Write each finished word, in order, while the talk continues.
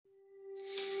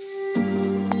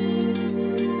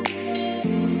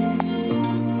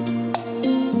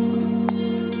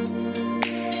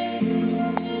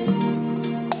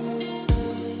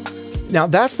Now,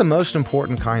 that's the most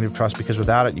important kind of trust, because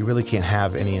without it, you really can't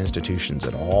have any institutions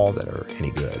at all that are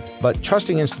any good. But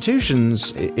trusting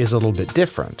institutions is a little bit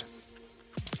different.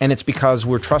 And it's because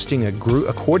we're trusting a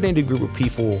coordinated group of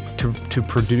people to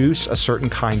produce a certain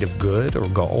kind of good or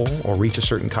goal, or reach a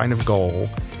certain kind of goal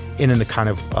in a kind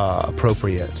of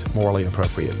morally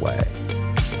appropriate way.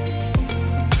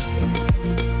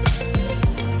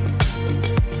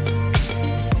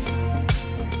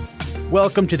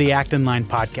 Welcome to the Acton Line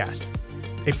podcast,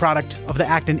 a product of the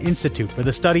Acton Institute for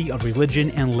the Study of Religion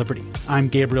and Liberty. I'm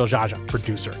Gabriel Jaja,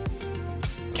 producer.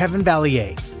 Kevin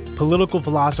Vallier, political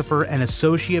philosopher and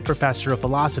associate professor of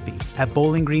philosophy at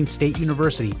Bowling Green State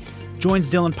University, joins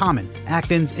Dylan Pauman,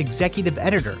 Acton's executive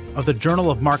editor of the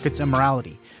Journal of Markets and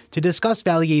Morality, to discuss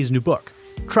Vallier's new book,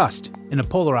 Trust in a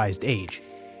Polarized Age.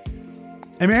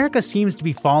 America seems to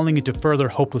be falling into further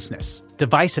hopelessness,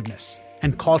 divisiveness,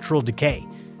 and cultural decay.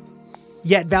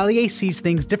 Yet Vallier sees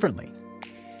things differently.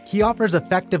 He offers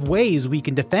effective ways we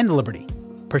can defend liberty,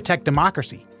 protect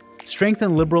democracy,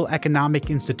 strengthen liberal economic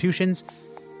institutions,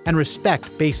 and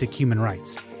respect basic human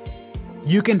rights.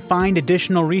 You can find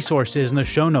additional resources in the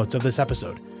show notes of this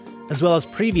episode, as well as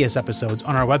previous episodes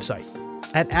on our website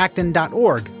at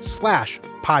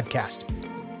acton.org/podcast.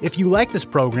 If you like this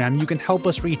program, you can help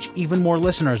us reach even more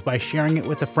listeners by sharing it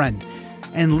with a friend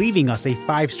and leaving us a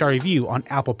 5-star review on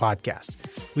Apple Podcasts.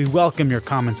 We welcome your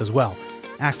comments as well.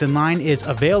 Acton Line is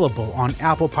available on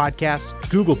Apple Podcasts,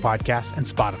 Google Podcasts, and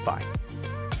Spotify.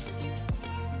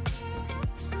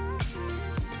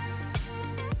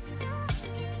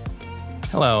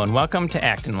 Hello, and welcome to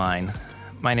Acton Line.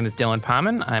 My name is Dylan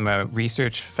Pauman. I'm a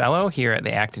research fellow here at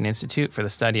the Acton Institute for the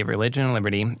Study of Religion and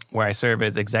Liberty, where I serve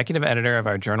as executive editor of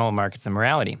our Journal of Markets and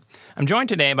Morality. I'm joined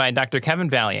today by Dr.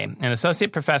 Kevin Vallier, an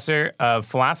associate professor of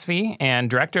philosophy and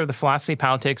director of the Philosophy,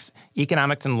 Politics,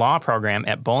 Economics, and Law program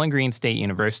at Bowling Green State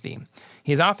University.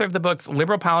 He's author of the books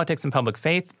Liberal Politics and Public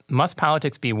Faith, Must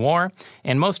Politics Be War,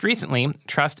 and most recently,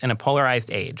 Trust in a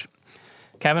Polarized Age.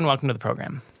 Kevin, welcome to the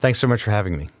program. Thanks so much for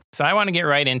having me. So I want to get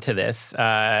right into this.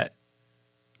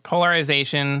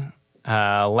 Polarization,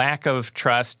 lack of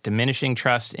trust, diminishing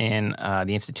trust in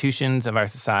the institutions of our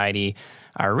society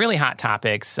are really hot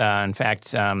topics. In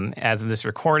fact, as of this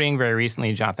recording, very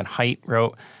recently, Jonathan Haidt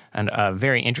wrote a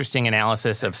very interesting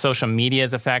analysis of social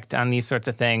media's effect on these sorts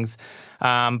of things.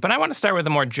 But I want to start with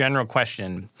a more general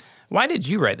question. Why did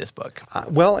you write this book?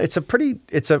 Well, it's a pretty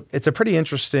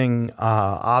interesting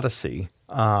odyssey.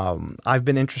 I've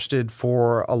been interested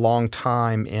for a long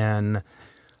time in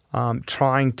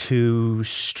trying to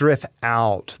strip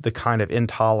out the kind of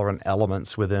intolerant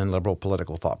elements within liberal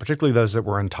political thought, particularly those that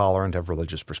were intolerant of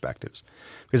religious perspectives.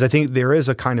 Because I think there is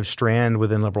a kind of strand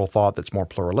within liberal thought that's more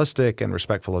pluralistic and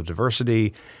respectful of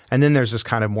diversity. And then there's this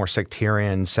kind of more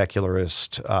sectarian,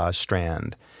 secularist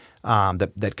strand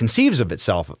that conceives of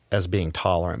itself as being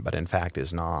tolerant, but in fact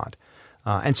is not.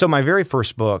 And so my very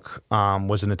first book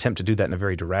was an attempt to do that in a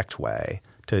very direct way,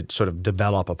 to sort of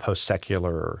develop a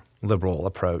post-secular liberal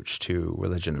approach to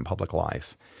religion and public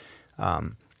life.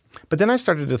 But then I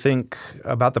started to think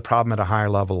about the problem at a higher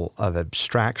level of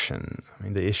abstraction. I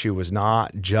mean, the issue was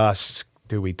not just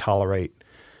do we tolerate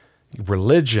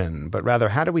religion, but rather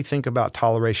how do we think about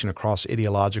toleration across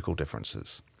ideological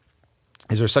differences?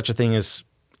 Is there such a thing as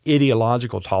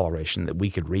ideological toleration that we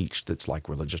could reach that's like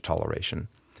religious toleration?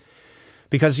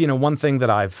 Because, one thing that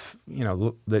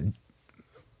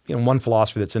one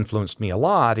philosopher that's influenced me a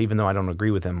lot, even though I don't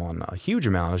agree with him on a huge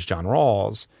amount, is John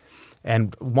Rawls.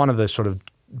 And one of the sort of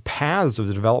paths of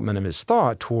the development of his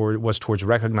thought was towards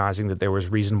recognizing that there was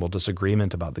reasonable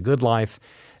disagreement about the good life,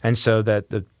 and so that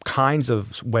the kinds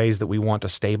of ways that we want to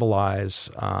stabilize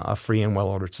a free and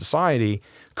well-ordered society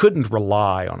couldn't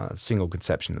rely on a single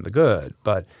conception of the good.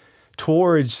 But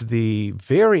towards the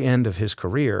very end of his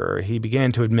career, he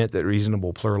began to admit that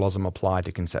reasonable pluralism applied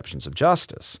to conceptions of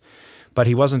justice. But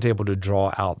he wasn't able to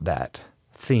draw out that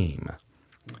theme.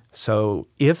 So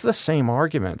if the same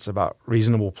arguments about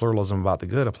reasonable pluralism about the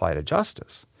good apply to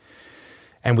justice,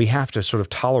 and we have to sort of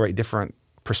tolerate different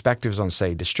perspectives on,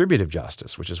 say, distributive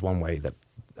justice, which is one way that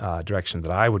direction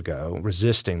that I would go,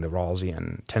 resisting the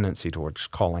Rawlsian tendency towards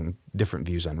calling different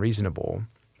views unreasonable.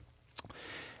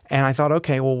 And I thought,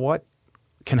 okay, well, what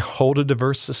can hold a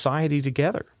diverse society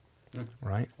together,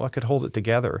 right? What could hold it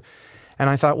together? And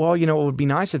I thought, well, it would be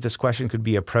nice if this question could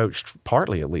be approached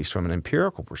partly, at least, from an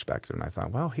empirical perspective. And I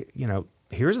thought, well,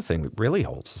 here's a thing that really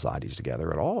holds societies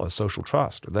together at all, is social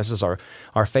trust. This is our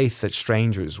faith that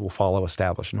strangers will follow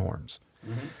established norms.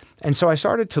 Mm-hmm. And so I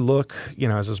started to look,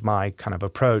 as is my kind of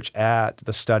approach, at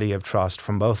the study of trust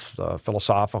from both the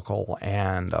philosophical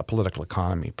and political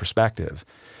economy perspective.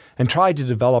 and tried to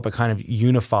develop a kind of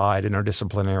unified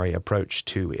interdisciplinary approach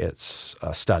to its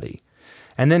study.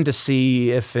 And then to see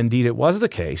if indeed it was the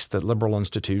case that liberal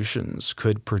institutions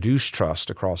could produce trust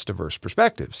across diverse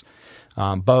perspectives,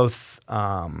 both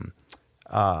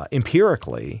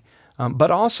empirically, but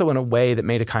also in a way that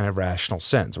made a kind of rational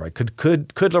sense, right?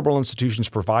 Could liberal institutions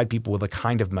provide people with a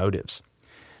kind of motives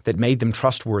that made them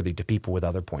trustworthy to people with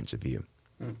other points of view?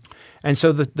 And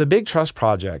so the big trust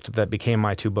project that became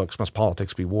my two books, Must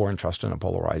Politics Be War and Trust in a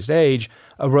Polarized Age,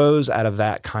 arose out of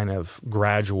that kind of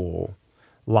gradual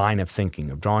line of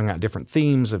thinking, of drawing out different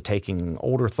themes, of taking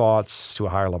older thoughts to a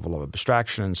higher level of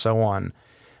abstraction and so on.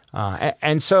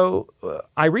 And so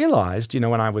I realized,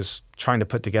 when I was trying to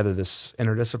put together this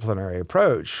interdisciplinary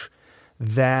approach,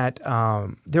 that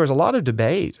there was a lot of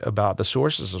debate about the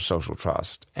sources of social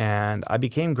trust. And I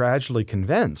became gradually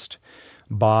convinced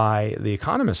by the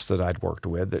economists that I'd worked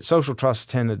with that social trust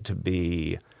tended to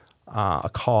be a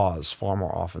cause far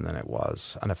more often than it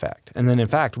was an effect. And then, in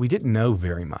fact, we didn't know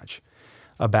very much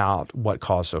about what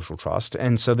caused social trust.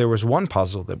 And so there was one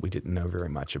puzzle that we didn't know very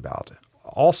much about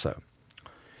also.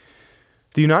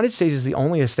 The United States is the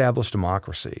only established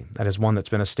democracy, that is one that's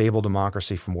been a stable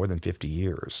democracy for more than 50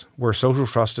 years, where social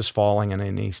trust is falling in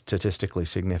any statistically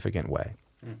significant way.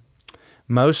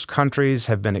 Most countries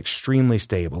have been extremely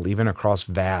stable, even across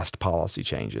vast policy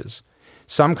changes.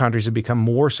 Some countries have become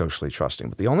more socially trusting,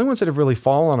 but the only ones that have really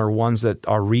fallen are ones that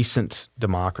are recent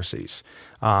democracies.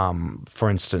 For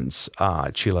instance,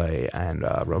 Chile and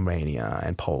Romania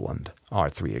and Poland are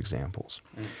three examples.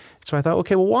 So I thought,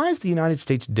 okay, well, why is the United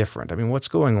States different? I mean, what's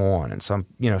going on? And some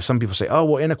people say, oh,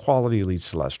 well, inequality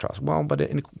leads to less trust. Well, but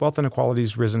wealth inequality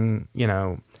has risen,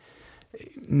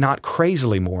 not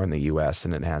crazily more in the U.S.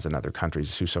 than it has in other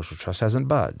countries whose social trust hasn't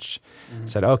budged.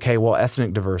 Said, okay, well,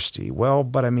 ethnic diversity. Well,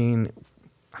 but I mean,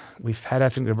 we've had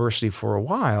ethnic diversity for a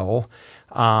while,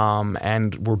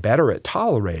 and we're better at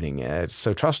tolerating it.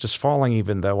 So trust is falling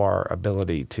even though our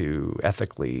ability to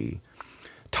ethically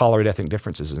tolerate ethnic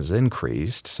differences has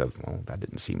increased. So, that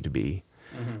didn't seem to be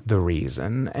the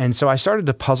reason. And so I started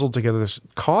to puzzle together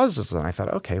causes, and I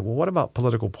thought, okay, well, what about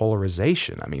political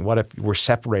polarization? I mean, what if we're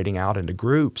separating out into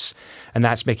groups, and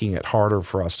that's making it harder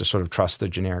for us to sort of trust the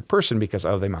generic person because,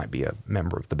 they might be a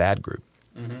member of the bad group.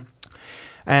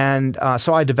 And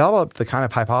so I developed the kind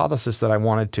of hypothesis that I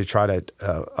wanted to try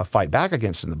to fight back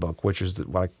against in the book, which is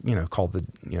what I called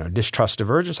the distrust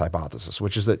divergence hypothesis,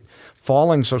 which is that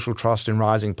falling social trust and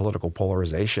rising political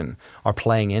polarization are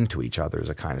playing into each other as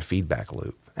a kind of feedback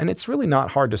loop. And it's really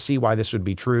not hard to see why this would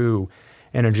be true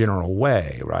in a general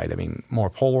way, right? I mean,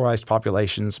 more polarized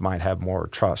populations might have more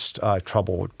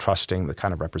trouble trusting the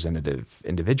kind of representative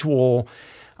individual.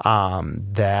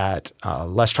 That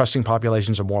less trusting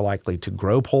populations are more likely to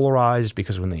grow polarized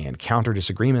because when they encounter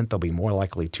disagreement, they'll be more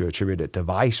likely to attribute it to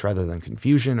vice rather than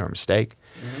confusion or mistake.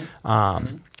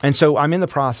 And so I'm in the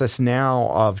process now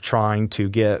of trying to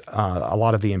get a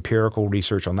lot of the empirical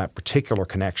research on that particular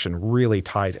connection really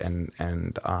tight and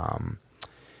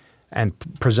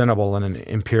presentable in an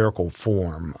empirical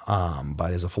form.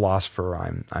 But as a philosopher,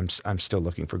 I'm still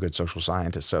looking for good social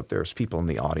scientists. So if there's people in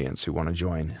the audience who want to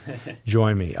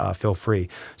join me, feel free.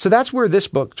 So that's where this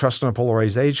book, Trust in a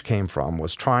Polarized Age, came from,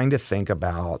 was trying to think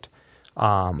about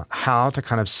how to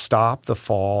kind of stop the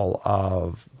fall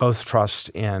of both trust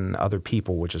in other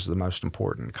people, which is the most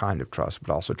important kind of trust,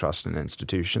 but also trust in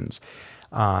institutions,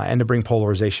 and to bring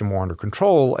polarization more under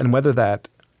control, and whether that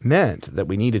meant that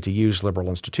we needed to use liberal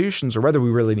institutions or whether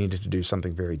we really needed to do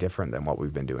something very different than what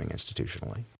we've been doing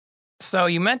institutionally. So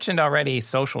you mentioned already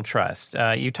social trust.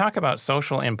 You talk about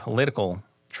social and political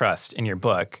trust in your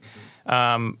book.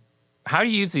 How do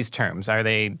you use these terms? Are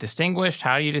they distinguished?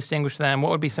 How do you distinguish them? What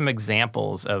would be some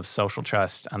examples of social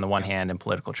trust on the one hand and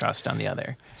political trust on the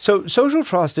other? So social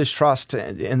trust is trust,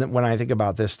 and when I think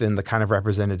about this, in the kind of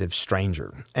representative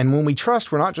stranger. And when we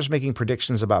trust, we're not just making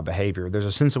predictions about behavior. There's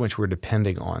a sense in which we're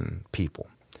depending on people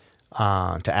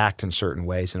to act in certain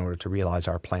ways in order to realize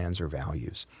our plans or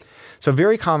values. So a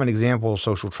very common example of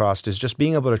social trust is just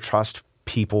being able to trust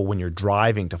people when you're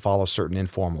driving to follow certain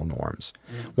informal norms,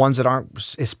 ones that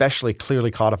aren't especially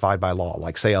clearly codified by law,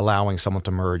 like, say, allowing someone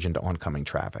to merge into oncoming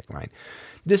traffic, right?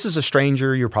 This is a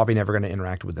stranger. You're probably never going to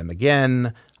interact with them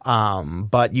again,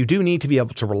 but you do need to be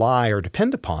able to rely or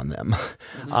depend upon them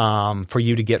for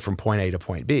you to get from point A to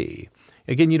point B.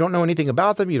 Again, you don't know anything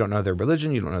about them. You don't know their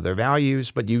religion. You don't know their values,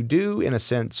 but you do, in a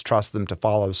sense, trust them to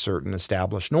follow certain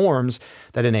established norms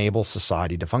that enable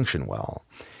society to function well.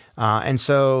 And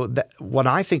so when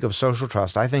I think of social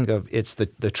trust, I think of it's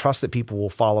the trust that people will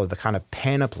follow the kind of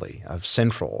panoply of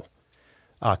central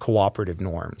cooperative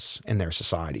norms in their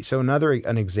society. So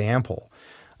an example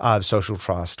of social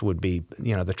trust would be,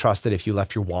 the trust that if you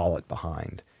left your wallet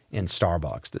behind in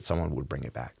Starbucks, that someone would bring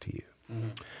it back to you. Mm-hmm.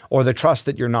 Or the trust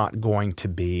that you're not going to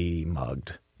be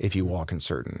mugged if you walk in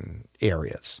certain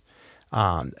areas.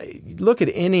 Look at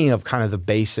any of kind of the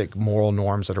basic moral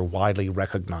norms that are widely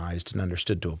recognized and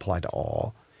understood to apply to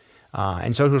all.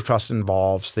 And social trust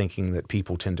involves thinking that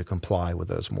people tend to comply with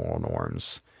those moral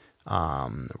norms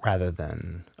rather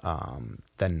than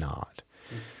not.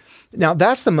 Now,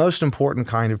 that's the most important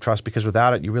kind of trust because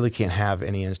without it, you really can't have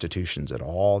any institutions at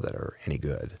all that are any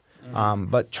good.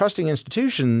 But trusting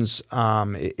institutions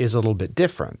is a little bit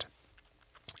different.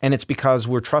 And it's because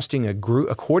we're trusting a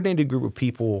coordinated group of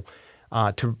people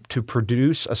to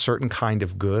produce a certain kind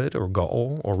of good or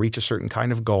goal or reach a certain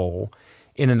kind of goal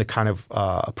in a kind of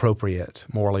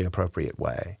morally appropriate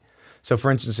way. So,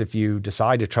 for instance, if you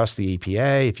decide to trust the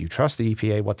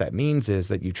EPA, what that means is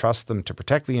that you trust them to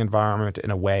protect the environment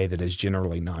in a way that is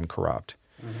generally non-corrupt.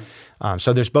 Mm-hmm.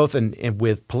 So there's both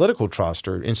with political trust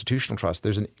or institutional trust,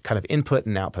 there's a kind of input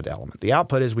and output element. The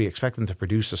output is we expect them to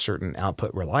produce a certain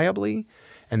output reliably,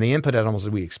 and the input element is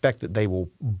we expect that they will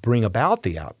bring about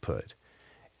the output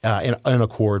in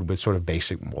accord with sort of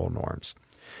basic moral norms.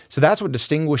 So that's what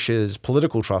distinguishes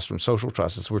political trust from social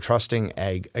trust is we're trusting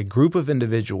a group of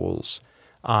individuals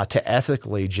to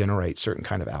ethically generate certain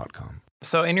kind of outcome.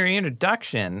 So in your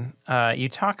introduction, you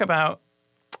talk about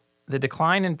the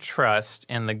decline in trust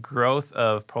and the growth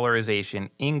of polarization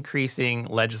increasing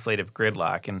legislative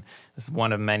gridlock. And this is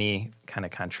one of many kind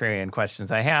of contrarian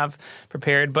questions I have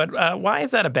prepared. But why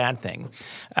is that a bad thing?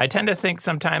 I tend to think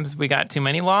sometimes we got too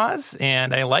many laws,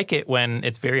 and I like it when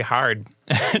it's very hard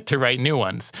to write new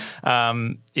ones.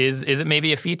 Is it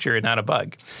maybe a feature and not a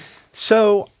bug?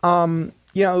 So, I'm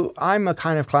a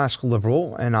kind of classical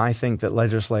liberal, and I think that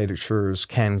legislatures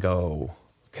can go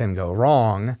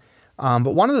wrong.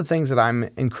 But one of the things that I'm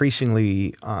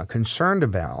increasingly concerned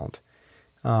about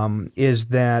is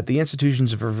that the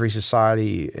institutions of a free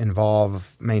society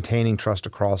involve maintaining trust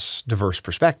across diverse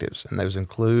perspectives, and those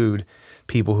include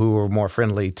people who are more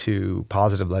friendly to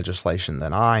positive legislation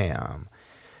than I am.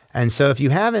 And so if you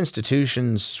have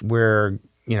institutions where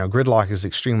gridlock is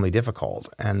extremely difficult,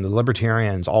 and the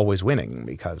libertarians always winning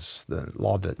because the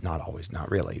law not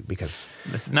really, because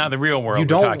this is not the real world we're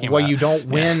talking about. Well, you don't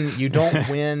win. You don't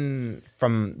win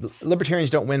from libertarians.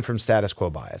 Don't win from status quo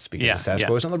bias because the status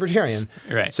quo isn't libertarian.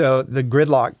 Right. So the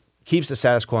gridlock keeps the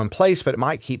status quo in place, but it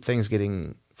might keep things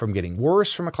from getting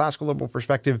worse from a classical liberal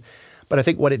perspective. But I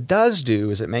think what it does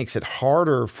do is it makes it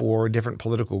harder for different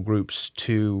political groups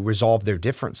to resolve their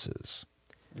differences.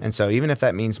 And so even if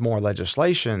that means more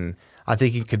legislation, I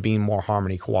think it could mean more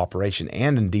harmony, cooperation,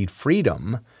 and indeed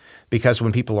freedom, because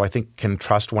when people, I think, can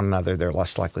trust one another, they're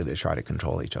less likely to try to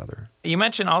control each other. You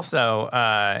mentioned also,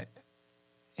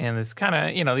 and this kind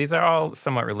of, these are all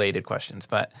somewhat related questions,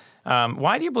 but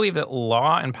why do you believe that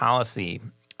law and policy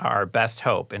are our best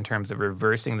hope in terms of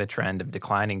reversing the trend of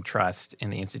declining trust in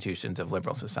the institutions of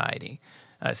liberal society?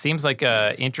 It seems like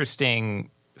an interesting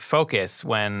focus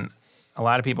when a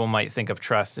lot of people might think of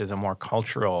trust as a more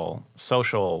cultural,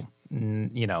 social,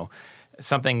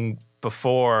 something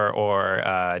before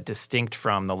or distinct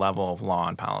from the level of law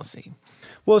and policy.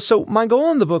 Well, so my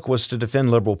goal in the book was to defend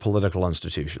liberal political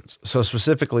institutions. So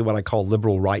specifically what I call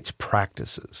liberal rights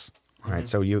practices. Right.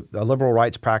 So a liberal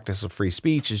rights practice of free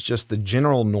speech is just the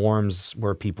general norms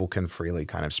where people can freely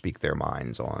kind of speak their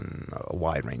minds on a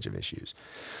wide range of issues.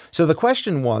 So the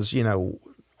question was,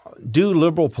 do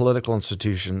liberal political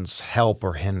institutions help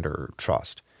or hinder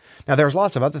trust? Now, there's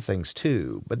lots of other things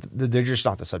too, but they're just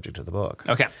not the subject of the book.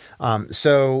 Okay.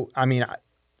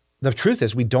 The truth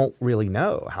is we don't really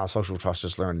know how social trust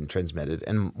is learned and transmitted.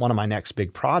 And one of my next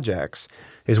big projects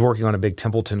is working on a big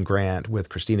Templeton grant with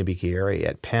Christina Bicchieri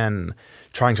at Penn,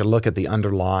 trying to look at the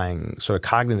underlying sort of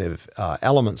cognitive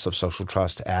elements of social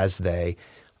trust as they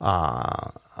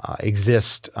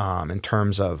exist in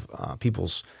terms of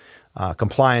people's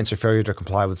compliance or failure to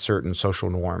comply with certain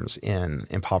social norms in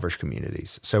impoverished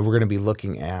communities. So we're going to be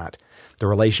looking at the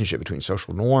relationship between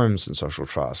social norms and social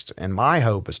trust. And my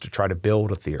hope is to try to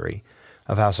build a theory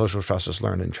of how social trust is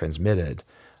learned and transmitted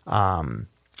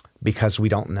because we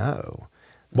don't know.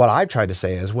 What I've tried to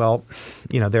say is,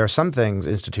 there are some things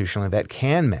institutionally that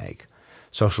can make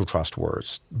social trust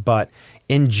worse. But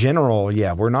in general,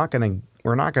 we're not going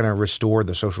to restore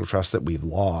the social trust that we've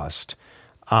lost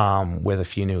with a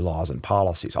few new laws and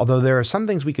policies. Although there are some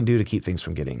things we can do to keep things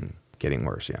from getting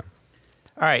worse, All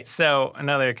right, so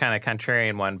another kind of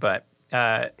contrarian one, but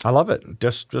I love it.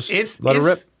 Just let it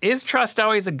rip. Is trust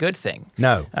always a good thing?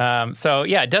 No.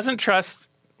 Doesn't trust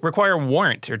require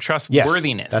warrant or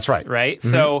trustworthiness? Yes, that's right. Right?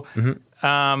 Mm-hmm.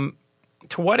 So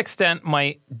to what extent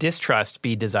might distrust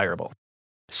be desirable?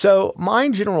 So my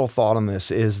general thought on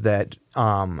this is that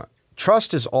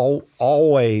trust is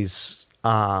always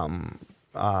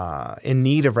in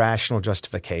need of rational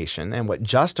justification, and what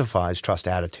justifies trust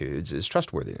attitudes is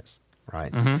trustworthiness,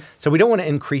 right? Mm-hmm. So we don't want to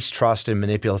increase trust in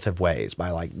manipulative ways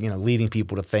by leading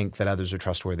people to think that others are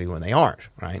trustworthy when they aren't,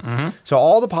 right? Mm-hmm. So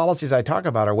all the policies I talk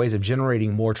about are ways of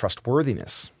generating more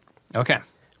trustworthiness. Okay.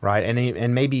 Right,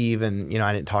 and maybe even,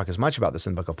 I didn't talk as much about this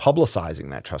in the book, of publicizing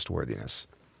that trustworthiness.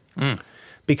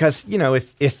 Because,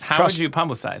 if How would you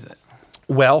publicize it?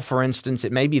 Well, for instance,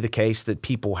 it may be the case that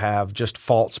people have just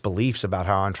false beliefs about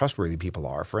how untrustworthy people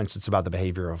are. For instance, about the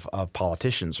behavior of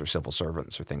politicians or civil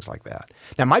servants or things like that.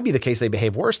 Now, it might be the case they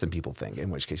behave worse than people think, in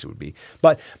which case it would be.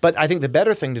 But I think the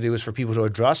better thing to do is for people to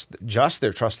adjust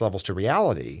their trust levels to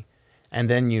reality, and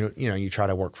then you try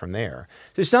to work from there.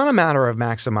 So it's not a matter of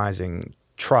maximizing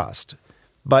trust,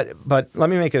 but let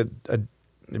me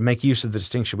make use of the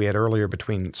distinction we had earlier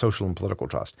between social and political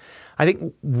trust. I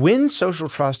think when social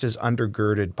trust is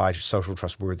undergirded by social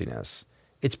trustworthiness,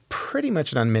 it's pretty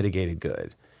much an unmitigated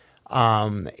good.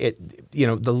 The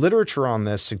literature on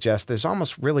this suggests there's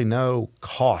almost really no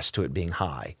cost to it being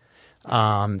high.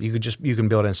 You can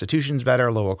build institutions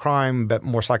better, lower crime,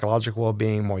 more psychological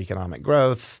well-being, more economic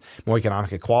growth, more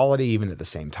economic equality, even at the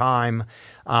same time.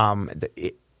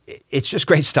 It's just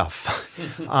great stuff.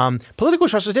 Political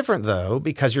trust is different, though,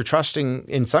 because you're trusting,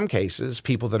 in some cases,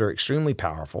 people that are extremely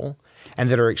powerful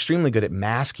and that are extremely good at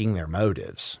masking their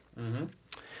motives.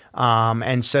 Mm-hmm.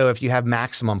 And so if you have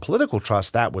maximum political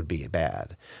trust, that would be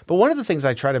bad. But one of the things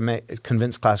I try to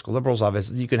convince classical liberals of is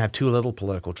that you can have too little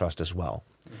political trust as well.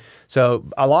 Mm-hmm. So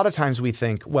a lot of times we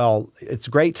think, well, it's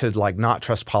great to not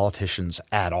trust politicians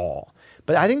at all.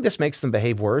 But I think this makes them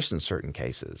behave worse in certain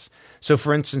cases. So,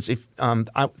 for instance, if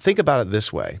I think about it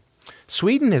this way,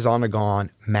 Sweden has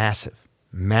undergone massive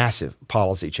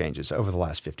policy changes over the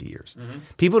last 50 years. Mm-hmm.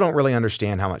 People don't really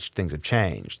understand how much things have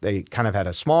changed. They kind of had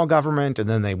a small government, and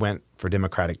then they went for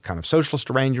democratic kind of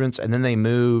socialist arrangements, and then they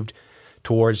moved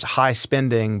towards high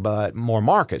spending but more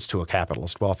markets to a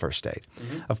capitalist welfare state.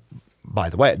 Mm-hmm. By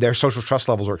the way, their social trust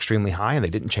levels are extremely high, and they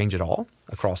didn't change at all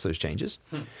across those changes.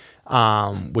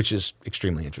 Which is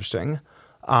extremely interesting.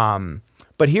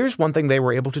 But here's one thing they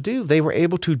were able to do. They were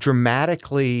able to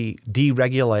dramatically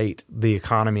deregulate the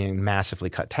economy and massively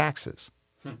cut taxes.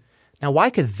 Now, why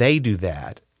could they do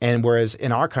that? And whereas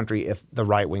in our country, if the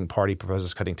right-wing party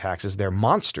proposes cutting taxes, they're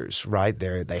monsters, right?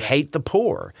 They hate the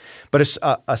poor. But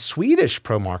a Swedish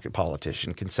pro-market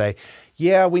politician can say,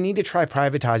 yeah, we need to try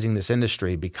privatizing this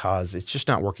industry because it's just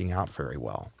not working out very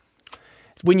well.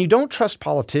 When you don't trust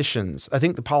politicians, I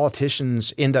think the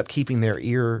politicians end up keeping their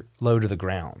ear low to the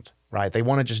ground, right? They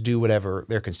want to just do whatever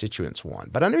their constituents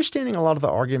want. But understanding a lot of the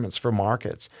arguments for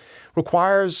markets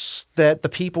requires that the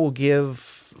people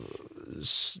give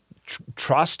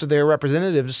trust to their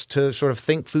representatives to sort of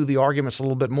think through the arguments a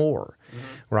little bit more,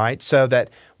 right? So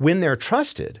that when they're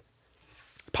trusted,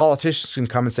 politicians can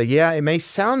come and say, yeah, it may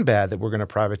sound bad that we're going to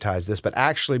privatize this, but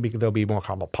actually there'll be more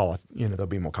there'll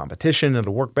be more competition,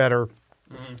 it'll work better.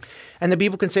 Mm-hmm. And the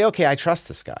people can say, okay, I trust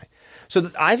this guy. So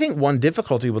I think one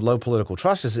difficulty with low political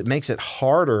trust is it makes it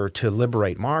harder to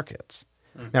liberate markets.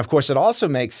 Mm-hmm. Now, of course, it also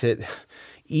makes it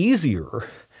easier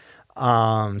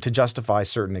to justify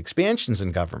certain expansions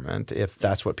in government if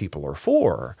that's what people are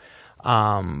for.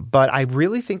 But I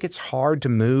really think it's hard to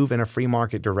move in a free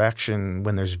market direction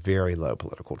when there's very low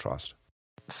political trust.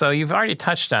 So you've already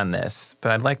touched on this,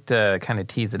 but I'd like to kind of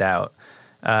tease it out.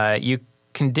 You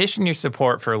condition your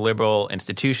support for liberal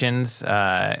institutions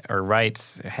or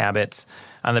rights, habits,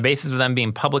 on the basis of them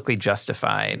being publicly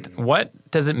justified. What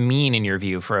does it mean, in your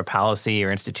view, for a policy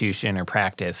or institution or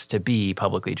practice to be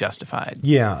publicly justified?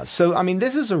 Yeah. So, I mean,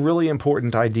 this is a really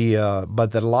important idea,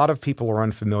 but that a lot of people are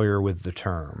unfamiliar with the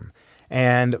term.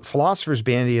 And philosophers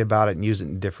bandy about it and use it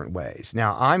in different ways.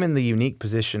 Now, I'm in the unique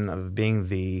position of being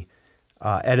the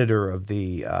editor of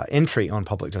the entry on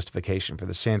public justification for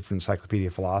the Stanford Encyclopedia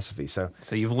of Philosophy. So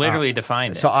you've literally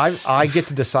defined it. So I get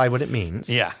to decide what it means.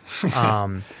 Yeah.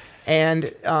 And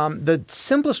the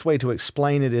simplest way to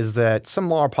explain it is that some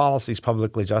law or policy is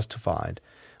publicly justified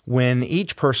when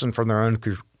each person from their own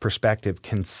perspective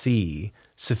can see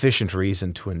sufficient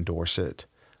reason to endorse it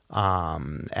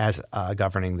as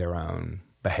governing their own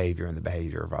behavior and the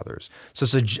behavior of others. So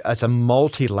it's a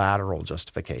multilateral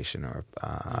justification, or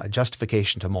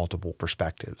justification to multiple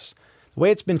perspectives. The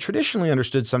way it's been traditionally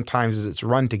understood sometimes is it's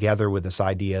run together with this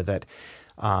idea that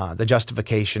the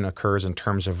justification occurs in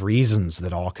terms of reasons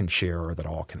that all can share or that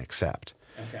all can accept.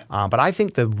 Okay. But I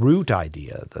think the root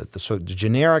idea, the sort of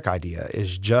generic idea,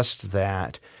 is just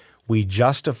that we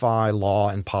justify law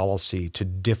and policy to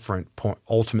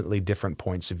ultimately different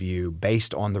points of view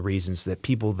based on the reasons that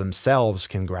people themselves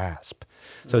can grasp.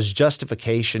 So it's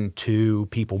justification to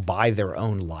people by their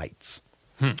own lights.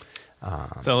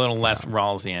 So a little less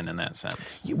Rawlsian in that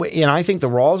sense. And I think the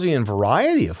Rawlsian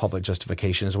variety of public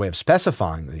justification is a way of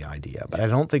specifying the idea, but I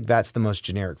don't think that's the most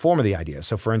generic form of the idea.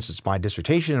 So, for instance, my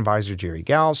dissertation advisor, Jerry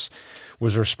Gauss,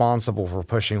 was responsible for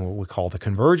pushing what we call the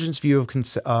convergence view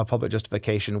of public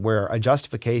justification, where a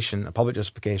public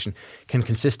justification, can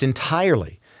consist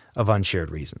entirely of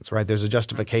unshared reasons, right? There's a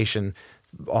justification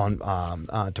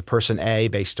to person A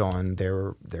based on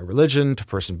their religion, to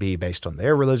person B based on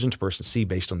their religion, to person C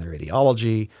based on their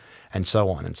ideology, and so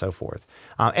on and so forth.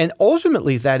 And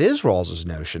ultimately, that is Rawls's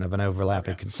notion of an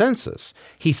overlapping consensus.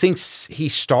 He thinks he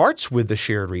starts with the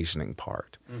shared reasoning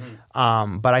part.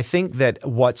 But I think that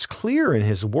what's clear in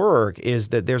his work is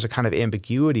that there's a kind of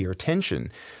ambiguity or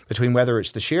tension between whether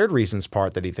it's the shared reasons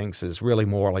part that he thinks is really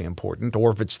morally important,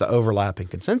 or if it's the overlapping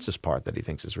consensus part that he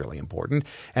thinks is really important.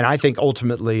 And I think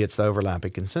ultimately it's the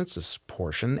overlapping consensus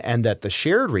portion, and that the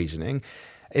shared reasoning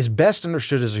is best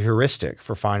understood as a heuristic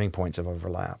for finding points of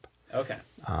overlap. Okay.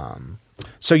 A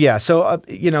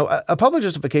public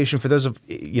justification, for those of,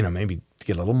 maybe to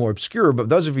get a little more obscure, but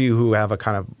those of you who have a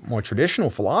kind of more traditional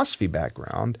philosophy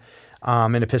background,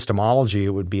 in epistemology,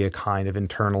 it would be a kind of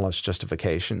internalist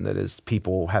justification. That is,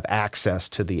 people have access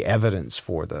to the evidence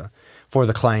for the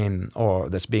claim or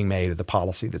that's being made, or the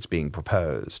policy that's being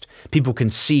proposed. People can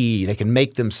see, they can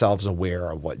make themselves aware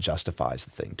of what justifies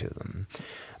the thing to them.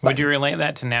 Would you relate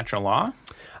that to natural law?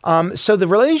 So the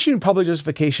relation of public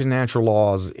justification and natural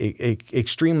law is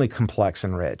extremely complex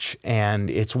and rich, and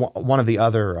it's one of the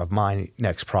other of my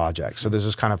next projects. So there's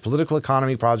this kind of political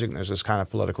economy project, and there's this kind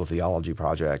of political theology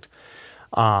project.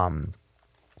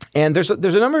 And there's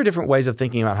a number of different ways of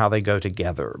thinking about how they go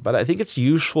together. But I think it's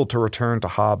useful to return to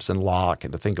Hobbes and Locke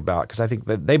and to think about, because I think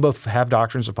that they both have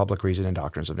doctrines of public reason and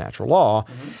doctrines of natural law.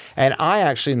 And I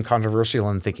actually am controversial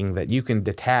in thinking that you can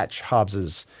detach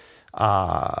Hobbes's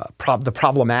the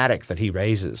problematic that he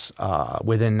raises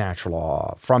within natural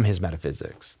law from his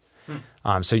metaphysics.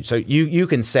 So you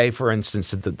can say, for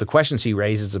instance, that the questions he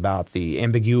raises about the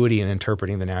ambiguity in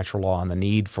interpreting the natural law and the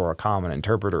need for a common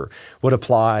interpreter would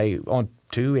apply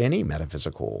to any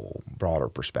metaphysical broader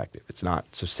perspective. It's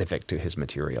not specific to his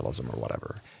materialism or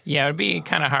whatever. Yeah, it would be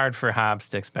kind of hard for Hobbes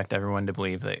to expect everyone to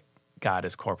believe that God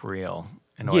is corporeal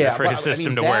in order for his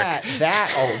system to work.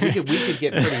 We could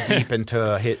get pretty deep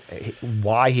into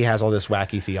why he has all this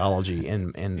wacky theology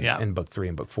in Book 3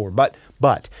 and Book 4. But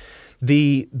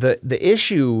the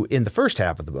issue in the first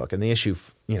half of the book, and the issue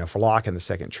for Locke in the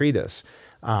second treatise,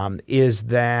 is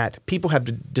that people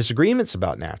have disagreements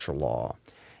about natural law,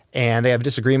 and they have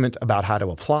disagreement about how to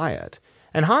apply it.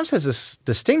 And Hobbes has this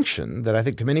distinction that I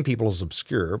think to many people is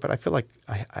obscure, but I feel like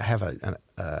I have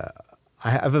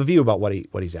a view about what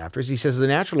he's after. Is he says the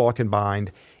natural law can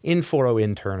bind in foro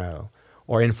interno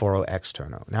or in foro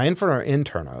externo. Now, in foro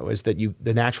interno is that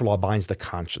the natural law binds the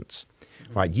conscience,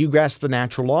 right? You grasp the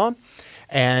natural law,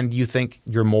 and you think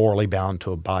you're morally bound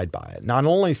to abide by it. Not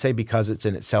only say because it's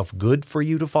in itself good for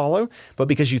you to follow, but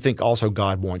because you think also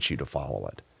God wants you to follow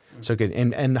it. So,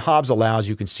 and Hobbes allows,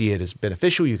 you can see it as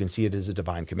beneficial, you can see it as a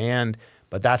divine command,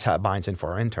 but that's how it binds in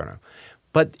foro interno.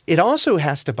 But it also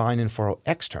has to bind in foro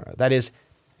externo. That is,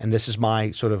 and this is my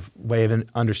sort of way of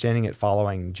understanding it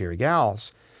following Jerry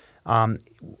Gauss,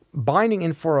 binding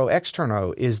in foro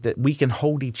externo is that we can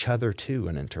hold each other to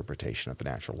an interpretation of the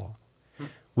natural law.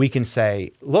 We can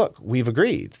say, look, we've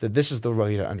agreed that this is the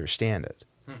way to understand it.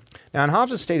 Now, in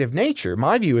Hobbes' state of nature,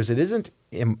 my view is it isn't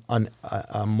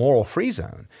a moral free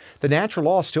zone. The natural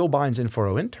law still binds in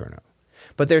foro interno.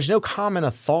 But there's no common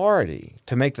authority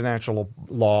to make the natural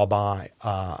law by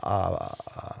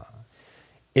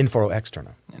in foro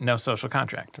externo. No social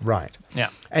contract. Right. Yeah.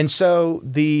 And so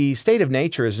the state of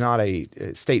nature is not a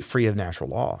state free of natural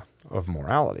law, of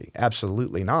morality.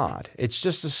 Absolutely not. It's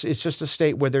just a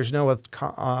state where there's no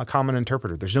common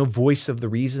interpreter. There's no voice of the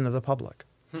reason of the public.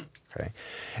 Okay.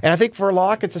 And I think for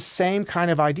Locke, it's the same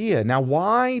kind of idea. Now,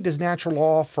 why does natural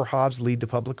law for Hobbes lead to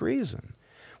public reason?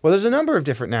 Well, there's a number of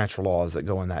different natural laws that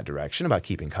go in that direction about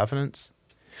keeping covenants,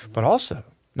 but also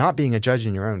not being a judge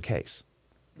in your own case.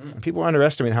 And people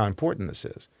underestimate how important this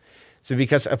is. So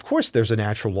because, of course, there's a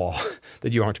natural law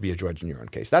that you aren't to be a judge in your own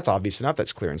case. That's obvious enough.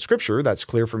 That's clear in Scripture. That's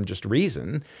clear from just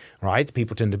reason, right?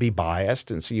 People tend to be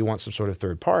biased, and so you want some sort of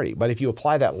third party. But if you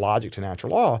apply that logic to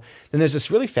natural law, then there's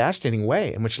this really fascinating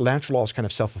way in which natural law is kind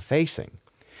of self-effacing,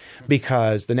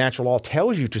 because the natural law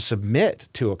tells you to submit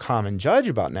to a common judge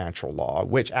about natural law,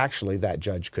 which actually that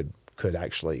judge could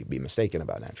actually be mistaken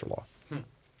about natural law.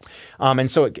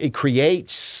 And so it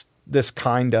creates this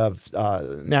kind of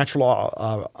natural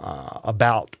law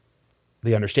about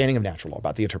the understanding of natural law,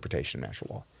 about the interpretation of natural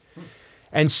law.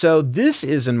 And so this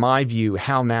is, in my view,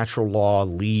 how natural law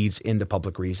leads into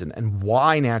public reason and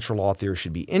why natural law theorists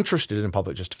should be interested in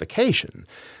public justification.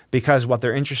 Because what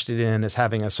they're interested in is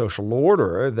having a social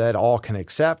order that all can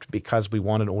accept, because we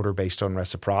want an order based on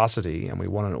reciprocity, and we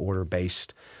want an order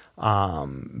based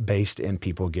in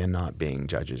people, again, not being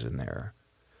judges in their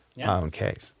own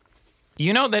case.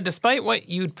 You know that despite what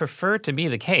you'd prefer to be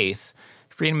the case,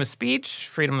 freedom of speech,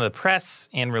 freedom of the press,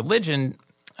 and religion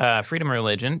freedom of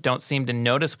religion don't seem to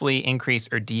noticeably increase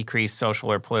or decrease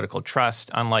social or political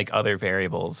trust, unlike other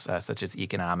variables such as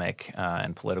economic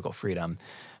and political freedom.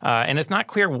 And it's not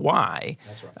clear why.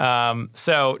 That's right.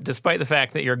 So despite the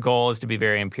fact that your goal is to be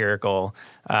very empirical,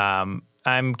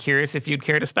 I'm curious if you'd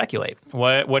care to speculate.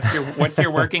 What's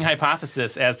your working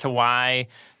hypothesis as to why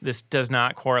this does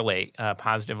not correlate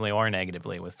positively or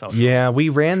negatively with social we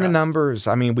ran trust? The numbers.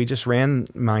 I mean, we just ran,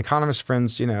 my economist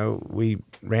friends, we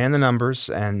ran the numbers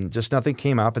and just nothing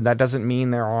came up. And that doesn't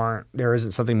mean there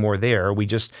isn't something more there. We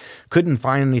just couldn't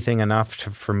find anything enough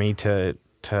for me to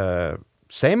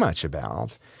say much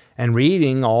about. And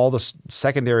reading all the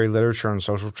secondary literature on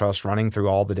social trust, running through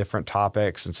all the different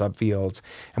topics and subfields,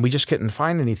 and we just couldn't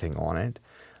find anything on it.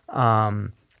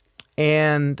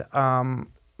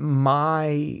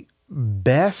 My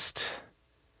best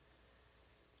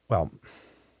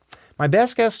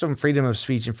guess on freedom of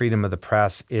speech and freedom of the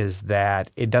press is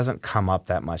that it doesn't come up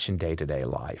that much in day-to-day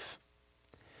life.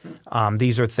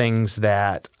 These are things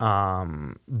that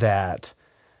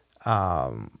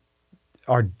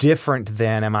are different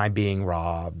than, am I being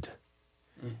robbed?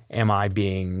 Am I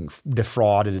being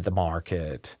defrauded at the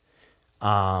market?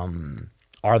 Are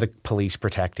the police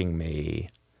protecting me?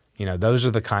 Those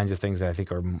are the kinds of things that I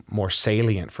think are more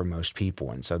salient for most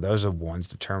people. And so those are ones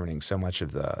determining so much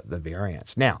of the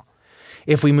variance. Now,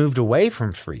 if we moved away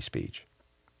from free speech,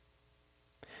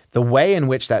 the way in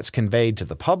which that's conveyed to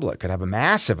the public could have a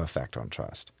massive effect on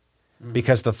trust,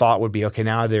 because the thought would be, okay,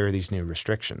 now there are these new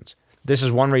restrictions. This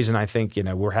is one reason I think,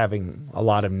 we're having a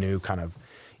lot of new kind of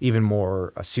even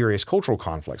more serious cultural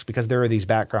conflicts, because there are these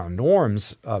background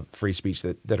norms of free speech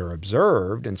that are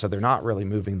observed, and so they're not really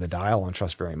moving the dial on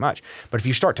trust very much. But if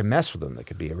you start to mess with them, that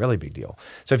could be a really big deal.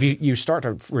 So if you start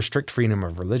to restrict freedom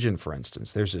of religion, for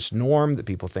instance, there's this norm that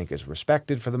people think is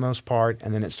respected for the most part,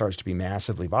 and then it starts to be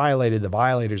massively violated. The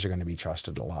violators are going to be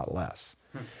trusted a lot less.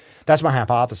 That's my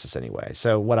hypothesis anyway.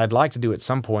 So what I'd like to do at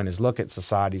some point is look at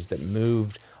societies that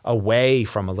moved away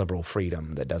from a liberal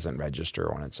freedom that doesn't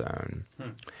register on its own,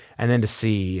 and then to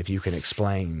see if you can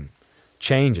explain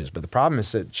changes. But the problem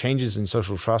is that changes in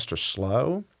social trust are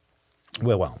slow.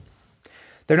 Well,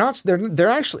 they're not. They're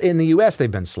actually, in the U.S., they've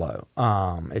been slow.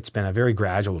 It's been a very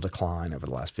gradual decline over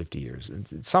the last 50 years.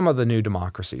 Some of the new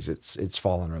democracies, it's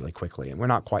fallen really quickly, and we're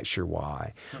not quite sure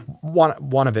why.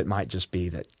 One of it might just be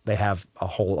that they have a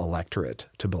whole electorate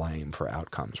to blame for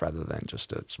outcomes rather than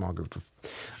just a small group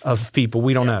of people.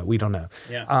 We don't know. We don't know.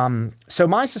 Yeah. So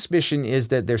my suspicion is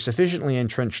that there's sufficiently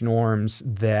entrenched norms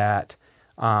that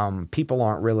people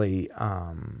aren't really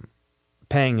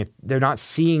they're not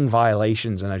seeing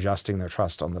violations and adjusting their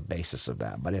trust on the basis of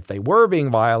that. But if they were being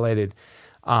violated,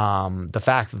 the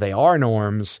fact that they are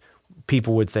norms,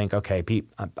 people would think, okay,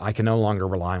 I can no longer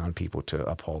rely on people to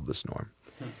uphold this norm.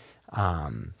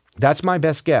 That's my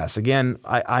best guess. Again,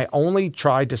 I only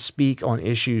tried to speak on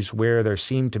issues where there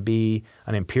seemed to be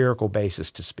an empirical basis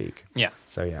to speak. Yeah.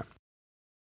 So, yeah.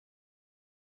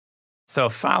 So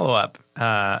follow-up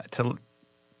to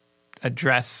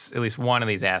address at least one of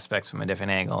these aspects from a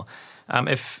different angle.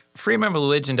 If freedom of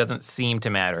religion doesn't seem to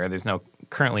matter, there's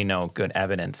currently no good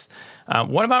evidence.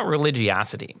 What about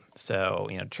religiosity? So,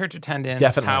 church attendance.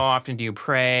 Definitely. How often do you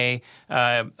pray?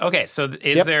 Okay, so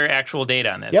is there actual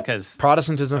data on this? Yep.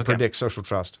 Protestantism predicts social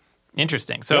trust.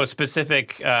 Interesting. So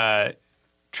specific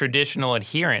traditional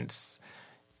adherence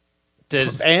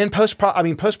does. And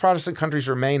post-Protestant countries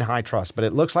remain high trust, but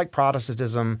it looks like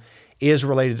Protestantism is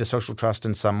related to social trust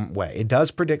in some way. It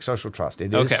does predict social trust.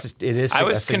 It is. I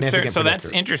was concerned. So that's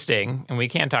interesting, and we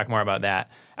can talk more about that.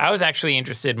 I was actually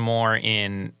interested more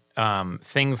in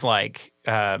things like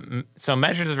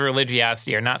measures of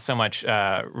religiosity are not so much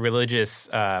religious.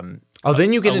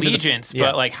 Then you get allegiance, into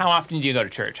but like how often do you go to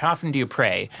church? How often do you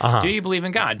pray? Do you believe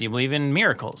in God? Do you believe in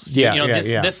miracles?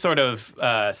 This sort of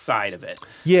side of it.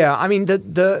 Yeah, I mean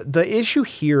the issue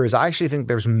here is I actually think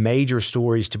there's major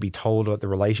stories to be told about the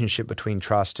relationship between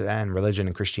trust and religion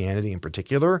and Christianity in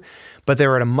particular, but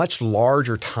they're at a much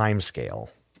larger time scale.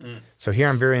 So here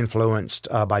I'm very influenced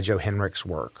by Joe Henrich's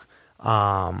work,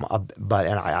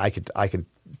 I could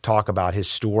talk about his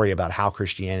story about how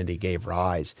Christianity gave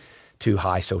rise to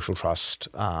high social trust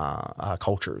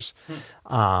cultures.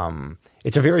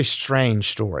 It's a very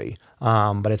strange story,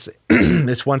 but it's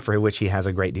it's one for which he has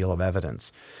a great deal of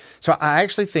evidence. So I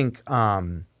actually think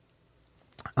that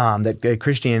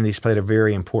Christianity has played a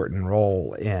very important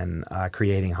role in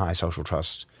creating high social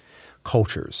trust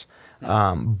cultures.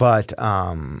 But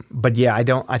yeah,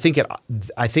 I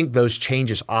think those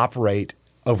changes operate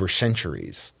over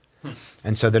centuries,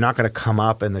 and so they're not going to come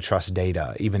up in the trust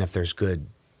data, even if there's good,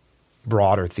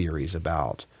 broader theories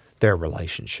about their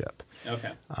relationship.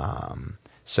 Okay.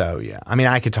 So yeah, I mean,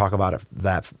 I could talk about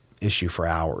that issue for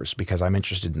hours because I'm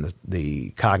interested in the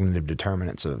cognitive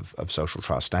determinants of social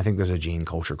trust. And I think there's a gene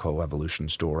culture coevolution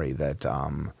story that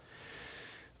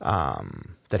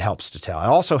helps to tell. It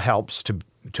also helps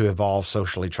to evolve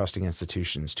socially trusting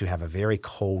institutions to have a very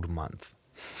cold month.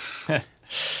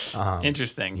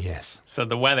 Interesting. Yes. So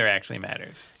the weather actually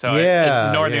matters. So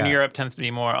Northern Europe tends to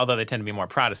be more, although they tend to be more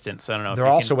Protestant. So I don't know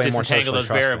if you can disentangle those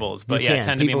variables, but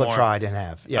tend to be more. People have tried and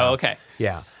have. Yeah. Oh, okay.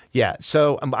 Yeah. Yeah.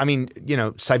 So I mean,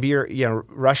 Siberia,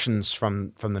 Russians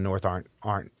from the north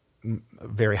aren't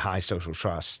very high social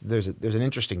trust. There's an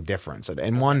interesting difference,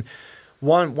 and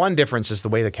one difference is the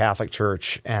way the Catholic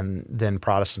Church and then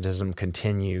Protestantism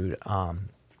continued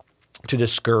to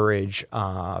discourage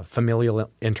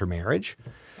familial intermarriage.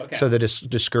 Okay. So that is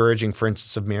discouraging, for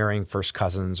instance, of marrying first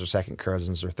cousins or second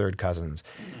cousins or third cousins.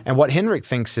 And what Henrik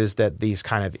thinks is that these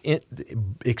kind of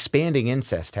expanding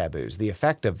incest taboos, the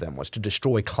effect of them was to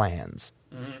destroy clans.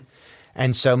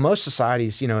 And so most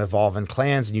societies, evolve in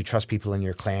clans, and you trust people in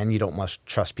your clan. You don't must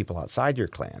trust people outside your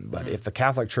clan. But if the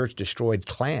Catholic Church destroyed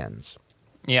clans,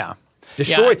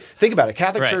 think about it.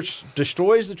 Catholic Church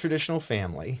destroys the traditional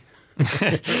family.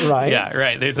 Right. Yeah,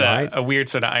 right. There's a weird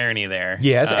sort of irony there.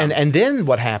 Yes, and then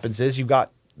what happens is you've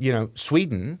got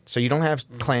Sweden, so you don't have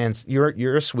clans.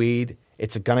 You're a Swede.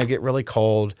 It's going to get really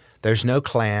cold. There's no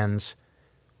clans.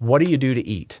 What do you do to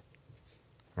eat?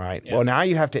 Right. Yep. Well, now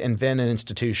you have to invent an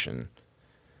institution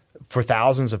for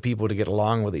thousands of people to get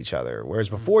along with each other, whereas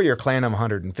before your clan of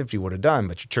 150 would have done,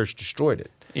 but your church destroyed it.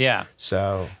 Yeah.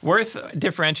 So worth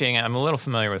differentiating. I'm a little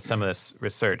familiar with some of this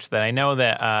research that I know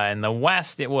that in the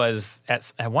West it was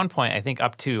at one point I think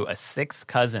up to a sixth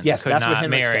cousin could not what Henrik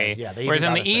marry. Says. Yeah, whereas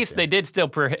in the East they did still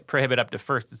prohibit up to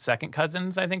first and second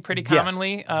cousins. I think pretty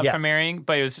commonly from marrying,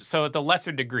 but it was so at the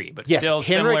lesser degree, but still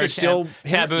Henrik similar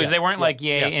taboos. They weren't like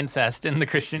incest in the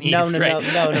Christian East. No. Right?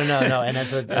 And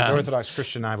as Orthodox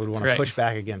Christian, I would want to push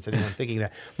back against anyone thinking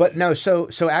that. But no. So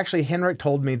actually, Henrik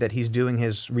told me that he's doing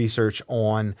his research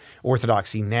on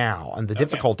Orthodoxy now, and the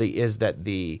difficulty is that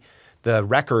the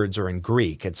records are in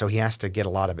Greek, and so he has to get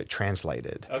a lot of it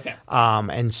translated. Okay.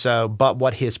 But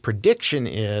what his prediction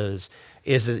is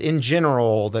in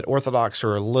general that Orthodox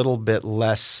are a little bit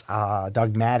less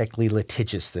dogmatically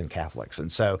litigious than Catholics,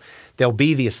 and so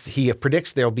he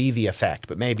predicts there'll be the effect,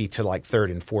 but maybe to like third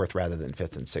and fourth rather than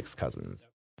fifth and sixth cousins.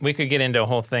 We could get into a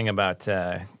whole thing about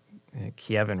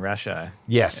Kiev and Russia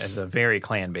as a very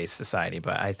clan-based society,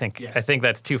 but I think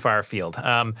that's too far afield.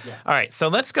 All right, so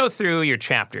let's go through your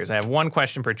chapters. I have one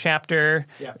question per chapter.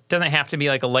 Yeah. Doesn't have to be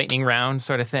like a lightning round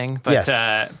sort of thing, but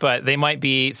but they might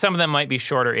be. Some of them might be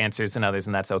shorter answers than others,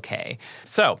 and that's okay.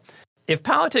 So, if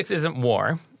politics isn't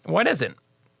war, what is it?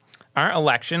 Aren't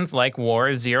elections like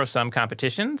war zero-sum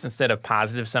competitions instead of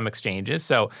positive-sum exchanges?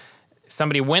 So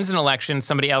somebody wins an election,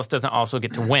 somebody else doesn't also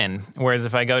get to win. Whereas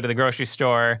if I go to the grocery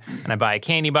store and I buy a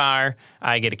candy bar,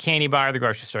 I get a candy bar, the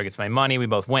grocery store gets my money, we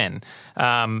both win.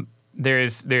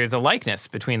 There's a likeness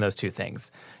between those two things.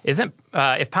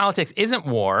 If politics isn't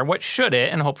war, what should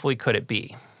it and hopefully could it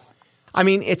be? I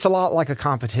mean, it's a lot like a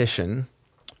competition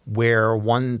where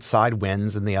one side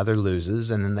wins and the other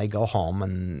loses, and then they go home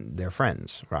and they're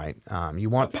friends, right? You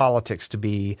want politics to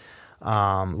be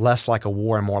less like a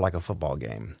war and more like a football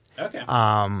game. Okay.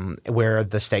 Where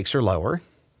the stakes are lower,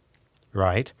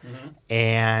 right? Mm-hmm.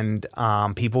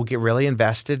 And people get really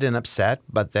invested and upset,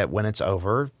 but that when it's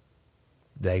over,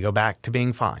 they go back to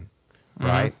being fine,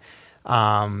 right?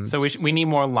 So we need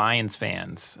more Lions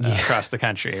fans across the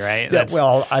country, right?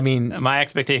 My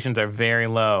expectations are very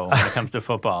low when it comes to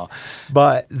football.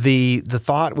 But the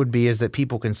thought would be is that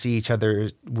people can see each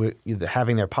other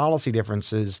having their policy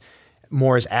differences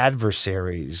more as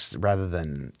adversaries rather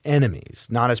than enemies,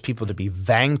 not as people to be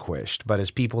vanquished, but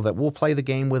as people that we'll play the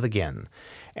game with again.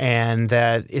 And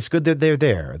that it's good that they're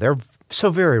there. They're so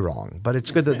very wrong, but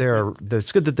it's good that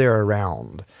they're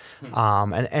around.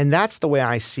 And that's the way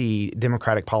I see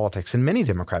democratic politics in many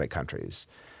democratic countries.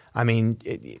 I mean,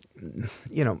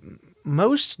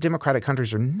 most democratic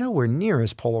countries are nowhere near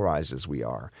as polarized as we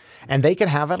are. And they can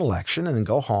have an election and then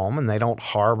go home, and they don't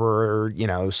harbor,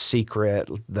 secret,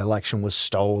 the election was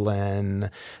stolen,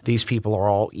 these people are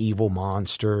all evil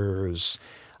monsters.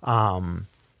 Germany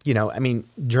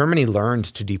learned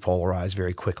to depolarize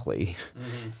very quickly,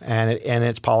 and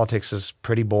its politics is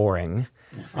pretty boring.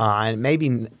 And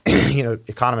maybe,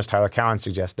 economist Tyler Cowen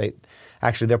suggests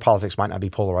their politics might not be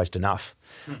polarized enough.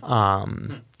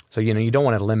 So, you don't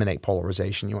want to eliminate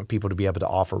polarization. You want people to be able to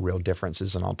offer real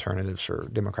differences and alternatives for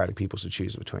democratic peoples to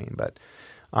choose between. But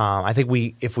I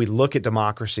think if we look at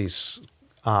democracies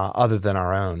other than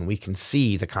our own, we can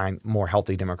see the more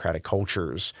healthy democratic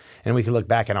cultures. And we can look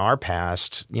back in our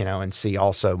past, and see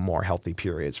also more healthy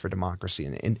periods for democracy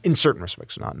in certain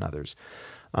respects, not in others.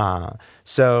 I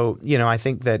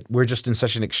think that we're just in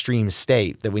such an extreme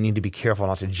state that we need to be careful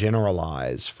not to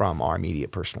generalize from our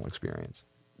immediate personal experience.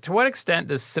 To what extent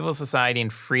does civil society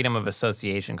and freedom of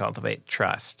association cultivate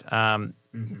trust?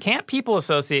 Can't people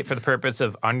associate for the purpose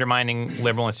of undermining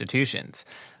liberal institutions?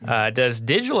 Does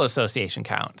digital association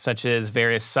count, such as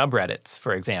various subreddits,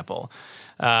 for example?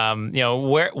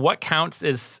 What counts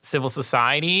as civil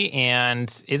society,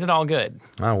 and is it all good?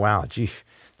 Oh, wow. Gee,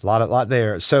 a lot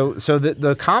there. So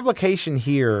the complication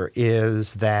here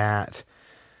is that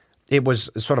it was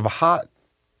sort of a hot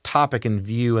topic in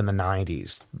view in the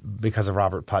 90s because of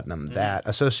Robert Putnam, that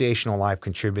associational life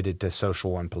contributed to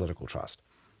social and political trust.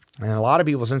 And a lot of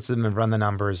people since then have run the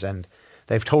numbers, and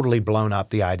they've totally blown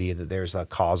up the idea that there's a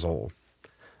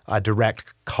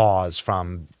direct cause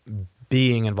from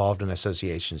being involved in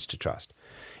associations to trust.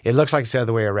 It looks like it's the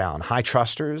other way around. High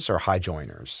trusters or high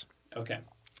joiners. Okay.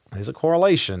 There's a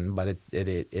correlation, but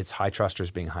it's high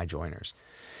trusters being high joiners.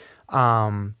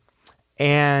 I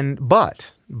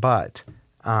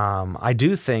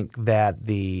do think that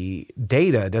the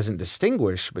data doesn't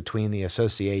distinguish between the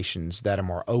associations that are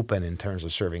more open in terms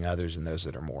of serving others and those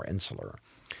that are more insular.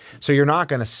 So you're not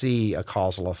going to see a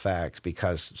causal effect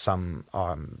because some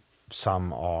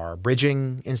are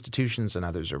bridging institutions and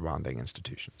others are bonding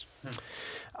institutions.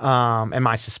 And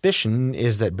my suspicion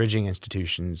is that bridging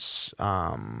institutions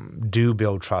do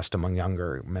build trust among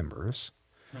younger members.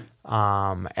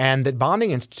 And that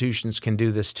bonding institutions can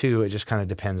do this too. It just kind of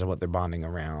depends on what they're bonding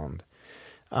around.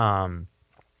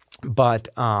 But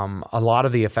a lot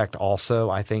of the effect also,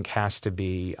 I think, has to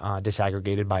be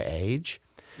disaggregated by age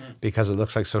because it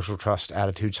looks like social trust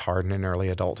attitudes harden in early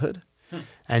adulthood.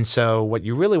 And so what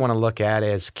you really want to look at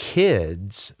is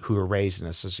kids who are raised in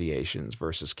associations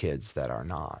versus kids that are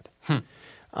not.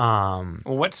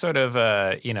 What sort of,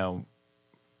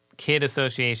 kid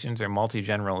associations or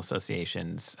multi-general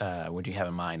associations would you have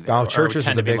in mind? Churches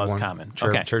are the big most one. Common.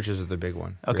 Churches are the big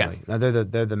one. Okay. Really. Now,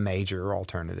 they're the major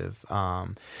alternative.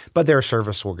 But there are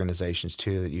service organizations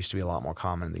too that used to be a lot more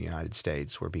common in the United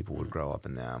States where people would grow up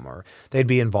in them or they'd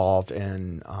be involved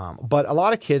in. But a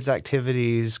lot of kids'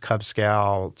 activities, Cub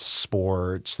Scouts,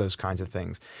 sports, those kinds of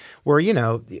things. Where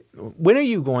when are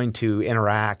you going to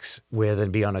interact with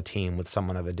and be on a team with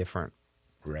someone of a different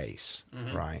race,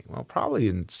 right? Well, probably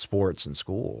in sports and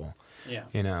school. Yeah.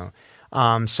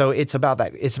 So it's about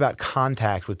that. It's about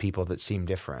contact with people that seem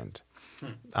different.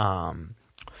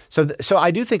 So I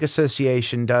do think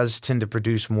association does tend to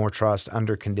produce more trust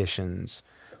under conditions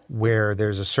where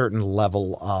there's a certain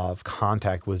level of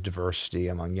contact with diversity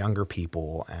among younger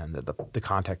people and that the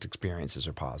contact experiences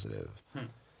are positive.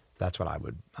 That's what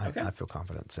I feel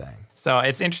confident saying. So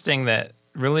it's interesting that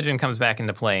religion comes back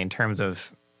into play in terms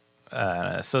of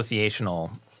associational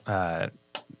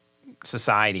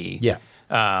society. Yeah.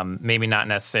 Maybe not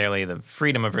necessarily the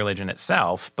freedom of religion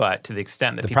itself, but to the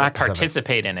extent that people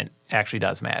participate in it actually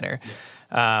does matter.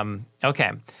 Yes.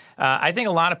 Okay. I think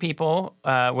a lot of people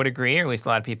would agree, or at least a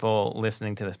lot of people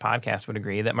listening to this podcast would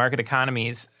agree, that market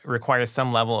economies require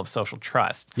some level of social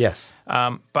trust. Yes.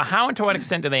 But how and to what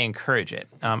extent do they encourage it?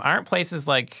 Aren't places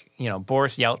like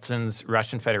Boris Yeltsin's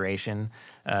Russian Federation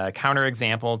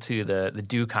counterexample to the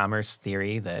do commerce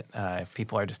theory that if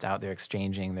people are just out there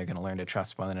exchanging, they're going to learn to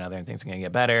trust one another and things are going to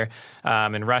get better.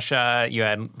 In Russia, you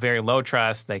had very low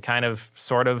trust. They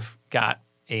sort of got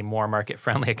a more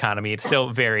market-friendly economy. It's still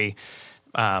very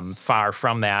far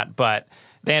from that, but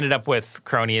they ended up with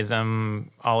cronyism,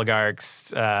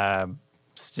 oligarchs,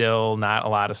 still not a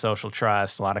lot of social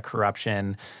trust, a lot of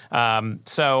corruption.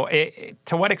 To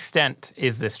what extent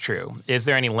is this true? Is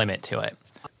there any limit to it?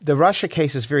 The Russia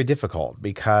case is very difficult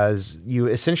because you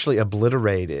essentially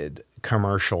obliterated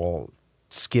commercial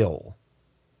skill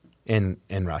in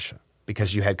Russia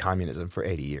because you had communism for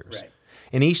 80 years. Right.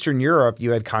 In Eastern Europe,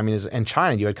 you had communism, and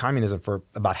China, you had communism for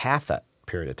about half that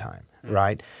period of time,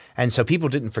 right? And so people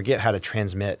didn't forget how to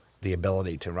transmit the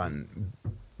ability to run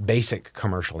basic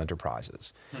commercial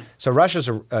enterprises. So Russia's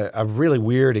a really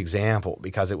weird example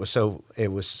because it was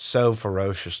so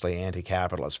ferociously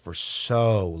anti-capitalist for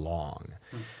so long.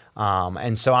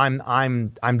 And so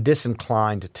I'm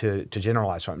disinclined to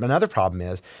generalize from it. Another problem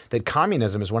is that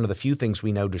communism is one of the few things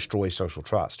we know destroys social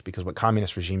trust, because what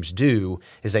communist regimes do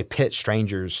is they pit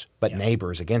strangers but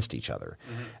neighbors against each other.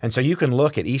 And so you can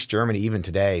look at East Germany even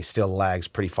today still lags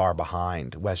pretty far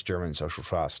behind West German social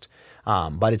trust.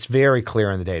 But it's very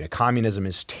clear in the data. Communism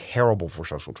is terrible for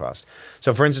social trust.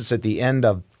 So for instance, at the end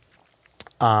of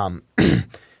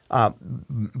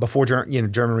before German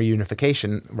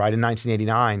reunification, right in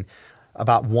 1989,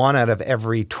 about 1 out of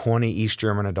every 20 East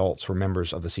German adults were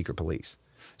members of the secret police.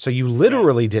 So you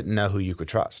literally didn't know who you could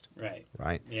trust.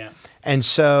 Right. Yeah. And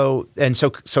so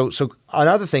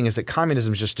another thing is that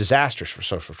communism is just disastrous for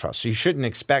social trust. So you shouldn't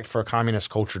expect for a communist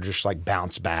culture to just like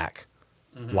bounce back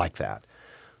like that.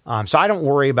 So I don't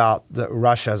worry about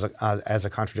Russia as a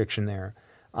contradiction there.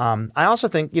 I also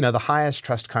think, the highest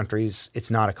trust countries,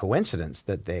 it's not a coincidence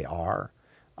that they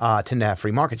tend to have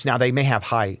free markets. Now, they may have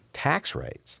high tax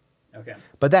rates,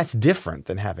 but that's different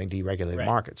than having deregulated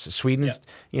markets. So Sweden's,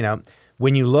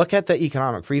 when you look at the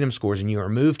economic freedom scores and you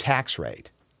remove tax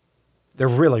rate, they're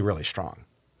really, really strong.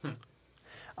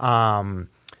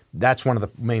 That's one of the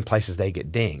main places they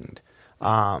get dinged.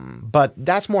 But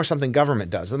that's more something government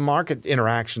does. The market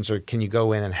interactions are, can you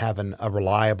go in and have a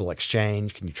reliable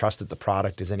exchange? Can you trust that the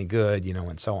product is any good,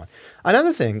 and so on.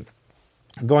 Another thing,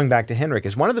 going back to Henrik,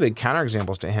 is one of the big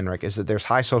counterexamples to Henrik is that there's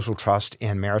high social trust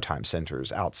in maritime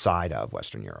centers outside of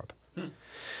Western Europe.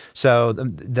 So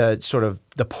the sort of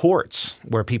the ports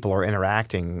where people are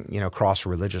interacting,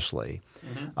 cross-religiously,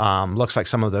 looks like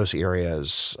some of those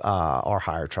areas are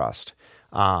higher trust.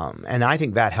 And I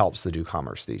think that helps the do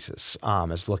commerce thesis,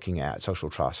 is looking at social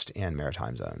trust in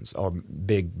maritime zones or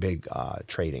big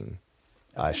trading,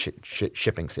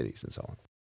 shipping cities and so on.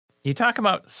 You talk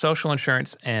about social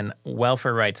insurance and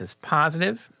welfare rights as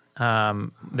positive.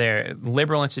 They're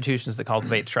liberal institutions that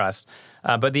cultivate trust.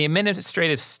 But the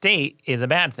administrative state is a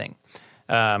bad thing.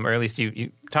 Or at least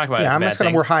you talk about it as a bad thing. Yeah, that's kind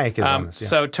of where Hayek is on this. Yeah.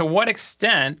 So to what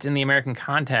extent in the American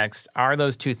context are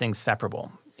those two things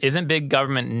separable? Isn't big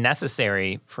government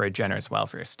necessary for a generous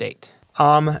welfare state?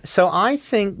 So I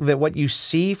think that what you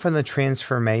see from the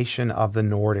transformation of the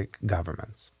Nordic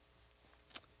governments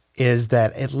is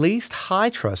that at least high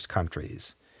trust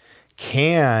countries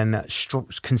can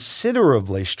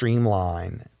considerably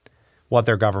streamline what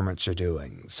their governments are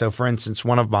doing. So for instance,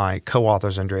 one of my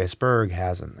co-authors, Andreas Berg,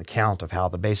 has an account of how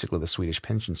basically the Swedish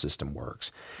pension system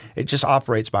works. It just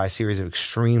operates by a series of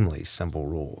extremely simple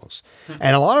rules.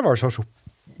 And a lot of our social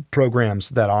programs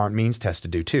that aren't means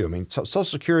tested do too. I mean, Social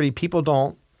Security, people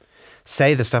don't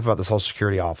say the stuff about the Social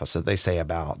Security office that they say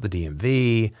about the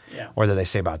DMV or that they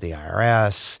say about the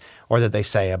IRS or that they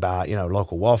say about,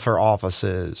 local welfare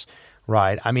offices,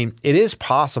 right? I mean, it is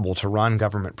possible to run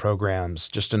government programs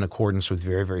just in accordance with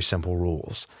very, very simple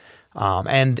rules.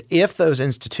 And if those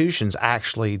institutions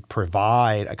actually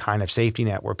provide a kind of safety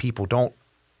net where people don't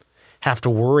have to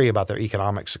worry about their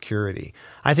economic security,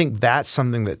 I think that's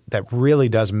something that really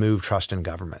does move trust in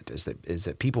government, is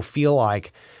that people feel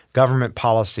like government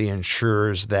policy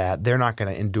ensures that they're not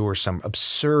going to endure some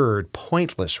absurd,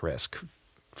 pointless risk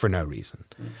for no reason.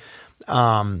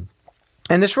 And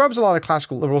this rubs a lot of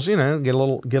classical liberals, get a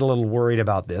little worried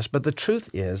about this. But the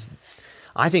truth is,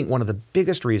 I think one of the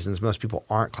biggest reasons most people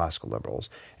aren't classical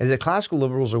liberals is that classical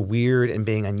liberals are weird and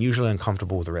being unusually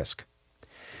uncomfortable with risk.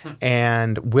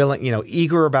 And willing,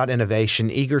 eager about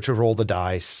innovation, eager to roll the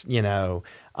dice,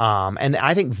 and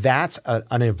I think that's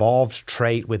an evolved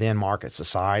trait within market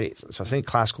societies. So I think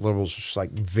classical liberals are just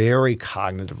like very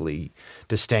cognitively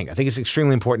distinct. I think it's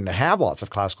extremely important to have lots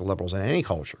of classical liberals in any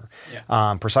culture,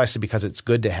 precisely because it's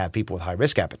good to have people with high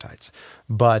risk appetites.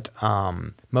 But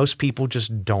most people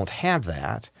just don't have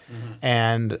that.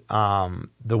 And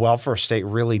the welfare state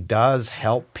really does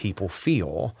help people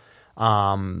feel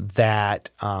that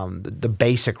the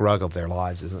basic rug of their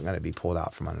lives isn't going to be pulled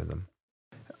out from under them.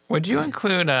 Would you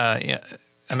include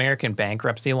American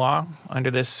bankruptcy law under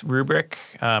this rubric?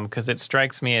 Because it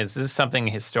strikes me as this is something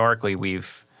historically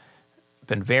we've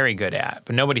been very good at,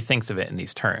 but nobody thinks of it in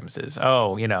these terms as,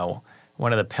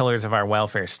 one of the pillars of our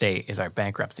welfare state is our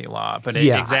bankruptcy law. But it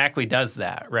exactly does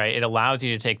that, right? It allows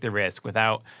you to take the risk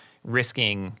without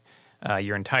risking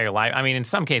your entire life. I mean, in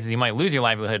some cases, you might lose your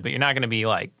livelihood, but you're not going to be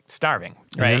like starving,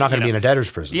 right? And you're not going to be in a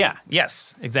debtor's prison. Yeah.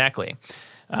 Yes. Exactly.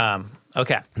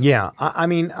 Okay. Yeah. I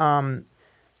mean,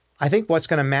 I think what's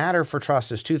going to matter for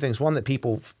trust is two things. One, that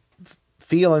people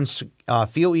feel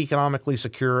economically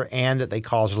secure, and that they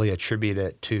causally attribute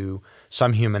it to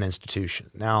some human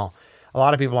institution. Now, a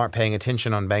lot of people aren't paying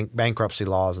attention on bankruptcy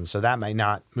laws, and so that may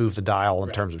not move the dial in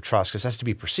terms of trust because it has to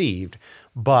be perceived.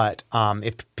 But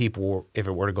if it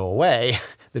were to go away,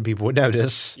 then people would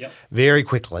notice very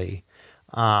quickly.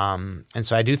 And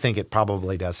so I do think it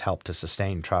probably does help to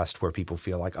sustain trust where people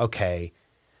feel like, okay,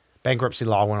 bankruptcy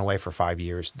law went away for 5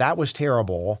 years. That was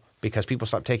terrible because people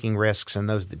stopped taking risks, and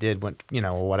those that did went,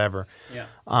 or whatever,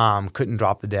 couldn't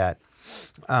drop the debt.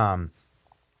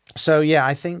 So yeah,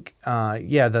 I think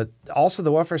also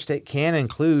the welfare state can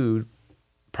include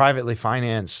privately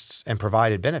financed and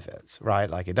provided benefits, right?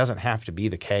 Like it doesn't have to be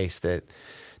the case that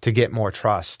to get more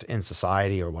trust in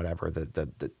society or whatever that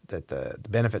the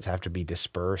benefits have to be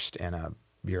dispersed in a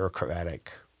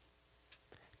bureaucratic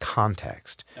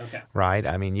context, right?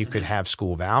 I mean, you could have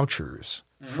school vouchers,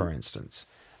 for instance.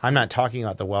 I'm not talking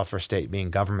about the welfare state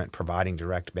being government providing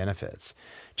direct benefits,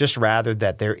 just rather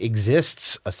that there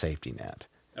exists a safety net.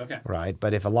 Right.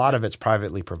 But if a lot of it's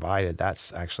privately provided,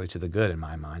 that's actually to the good in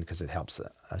my mind because it helps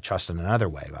trust in another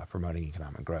way by promoting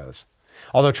economic growth.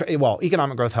 Although,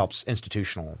 economic growth helps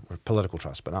institutional or political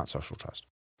trust, but not social trust.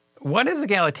 What is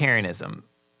egalitarianism?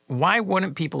 Why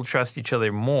wouldn't people trust each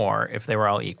other more if they were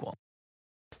all equal?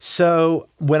 So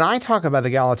when I talk about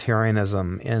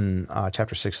egalitarianism in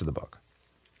chapter 6 of the book,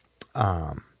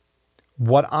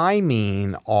 what I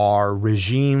mean are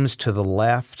regimes to the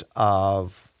left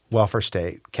of welfare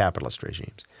state capitalist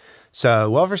regimes. So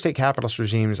welfare state capitalist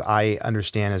regimes, I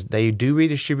understand, is they do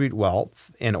redistribute wealth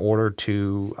in order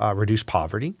to reduce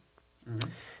poverty.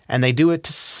 And they do it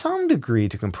to some degree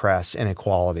to compress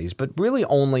inequalities, but really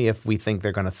only if we think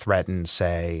they're going to threaten,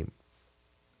 say,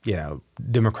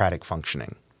 democratic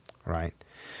functioning, right?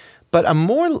 But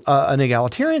an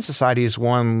egalitarian society is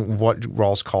one what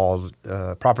Rawls called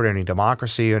property-owning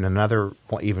democracy, and another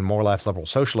even more left liberal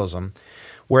socialism,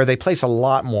 where they place a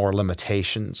lot more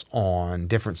limitations on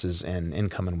differences in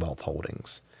income and wealth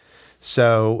holdings.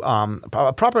 So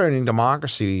a property-owning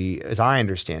democracy, as I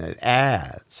understand it,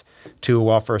 adds to a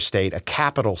welfare state a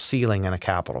capital ceiling and a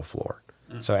capital floor.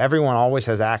 So everyone always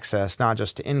has access not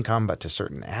just to income but to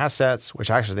certain assets,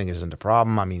 which I actually think isn't a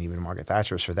problem. I mean, even Margaret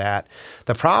Thatcher is for that.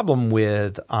 The problem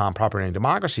with property-owning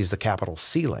democracy is the capital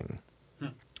ceiling.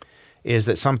 Is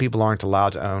that some people aren't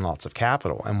allowed to own lots of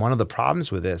capital. And one of the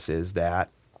problems with this is that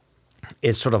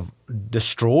it sort of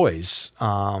destroys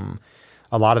a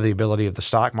lot of the ability of the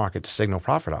stock market to signal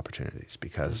profit opportunities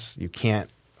because you can't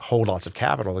hold lots of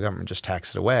capital. The government just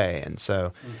taxes it away. And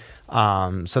so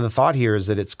so the thought here is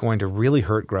that it's going to really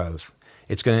hurt growth.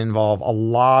 It's going to involve a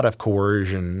lot of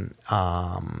coercion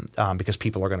because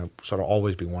people are going to sort of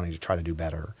always be wanting to try to do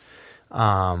better.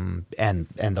 And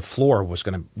the floor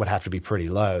would have to be pretty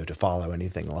low to follow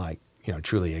anything like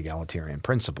truly egalitarian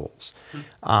principles.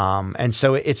 And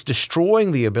so it's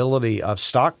destroying the ability of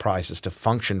stock prices to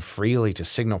function freely to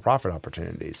signal profit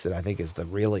opportunities that I think is the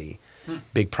really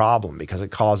big problem because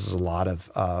it causes a lot of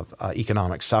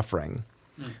economic suffering,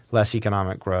 less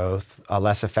economic growth,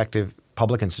 less effective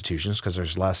public institutions because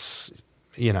there's less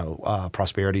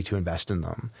prosperity to invest in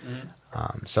them.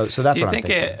 So that's what I'm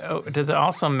thinking. Does it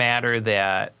also matter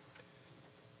that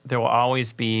there will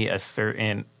always be a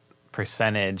certain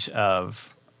percentage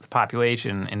of the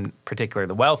population, in particular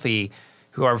the wealthy,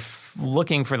 who are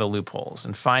looking for the loopholes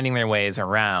and finding their ways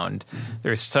around?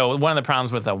 So one of the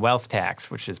problems with a wealth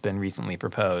tax, which has been recently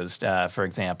proposed, for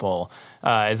example,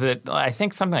 is that I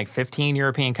think something like 15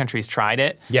 European countries tried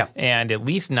it, and at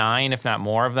least 9, if not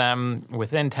more of them,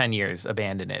 within 10 years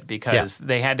abandoned it because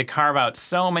they had to carve out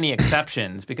so many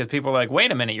exceptions because people were like,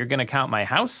 wait a minute, you're going to count my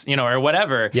house, or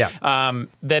whatever,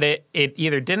 that it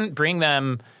either didn't bring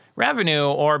them revenue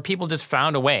or people just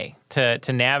found a way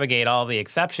to navigate all the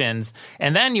exceptions.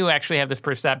 And then you actually have this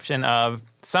perception of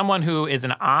someone who is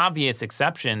an obvious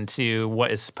exception to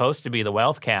what is supposed to be the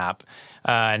wealth cap.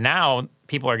 Now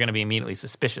people are going to be immediately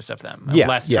suspicious of them,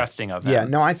 less trusting of them. Yeah,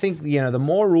 no, I think the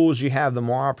more rules you have, the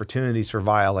more opportunities for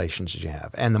violations you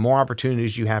have. And the more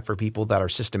opportunities you have for people that are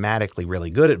systematically really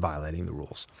good at violating the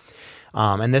rules.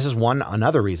 And this is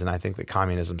another reason I think that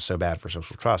communism is so bad for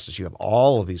social trust is you have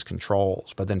all of these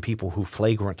controls, but then people who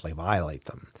flagrantly violate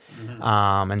them.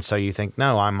 And so you think,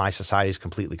 no, my society is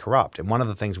completely corrupt. And one of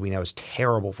the things we know is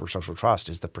terrible for social trust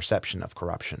is the perception of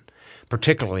corruption,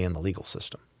 particularly in the legal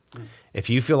system. If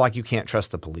you feel like you can't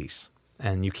trust the police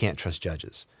and you can't trust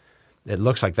judges, it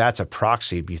looks like that's a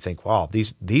proxy. You think, wow,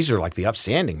 these are like the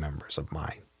upstanding members of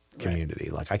my community.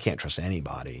 Like I can't trust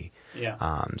anybody.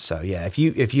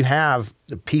 If you have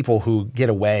people who get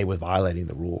away with violating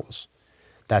the rules,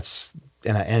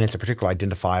 and it's a particularly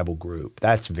identifiable group,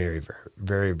 that's very, very,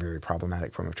 very, very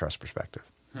problematic from a trust perspective.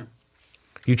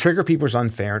 You trigger people's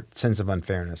sense of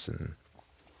unfairness and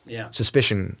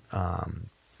suspicion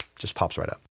just pops right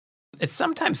up. It's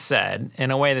sometimes said,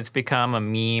 in a way that's become a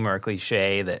meme or a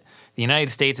cliche, that the United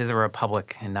States is a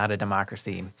republic and not a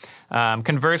democracy.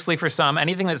 Conversely, for some,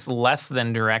 anything that's less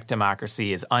than direct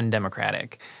democracy is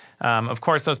undemocratic. Of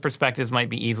course, those perspectives might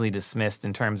be easily dismissed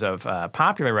in terms of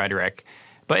popular rhetoric,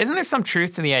 but isn't there some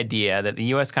truth to the idea that the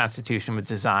U.S. Constitution was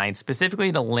designed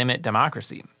specifically to limit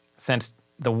democracy, since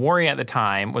the worry at the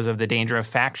time was of the danger of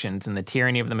factions and the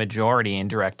tyranny of the majority in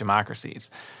direct democracies?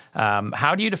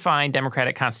 How do you define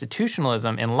democratic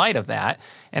constitutionalism in light of that,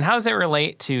 and how does it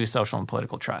relate to social and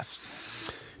political trust?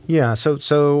 Yeah,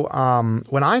 so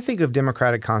when I think of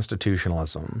democratic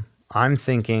constitutionalism, I'm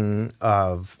thinking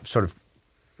of sort of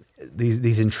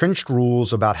these entrenched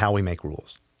rules about how we make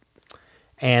rules.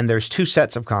 And there's two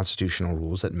sets of constitutional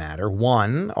rules that matter.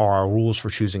 One are rules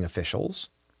for choosing officials,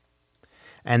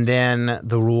 and then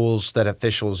the rules that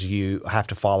officials you have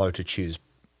to follow to choose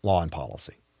law and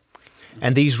policy.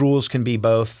 And these rules can be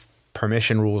both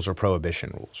permission rules or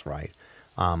prohibition rules, right?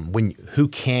 Who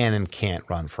can and can't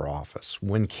run for office?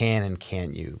 When can and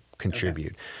can't you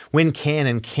contribute? When can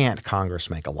and can't Congress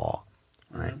make a law,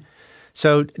 right?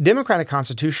 So democratic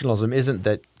constitutionalism isn't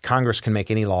that Congress can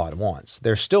make any law at once.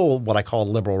 There's still what I call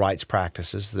liberal rights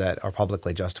practices that are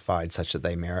publicly justified such that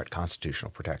they merit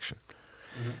constitutional protection.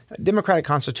 Democratic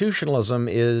constitutionalism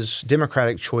is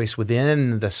democratic choice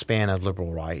within the span of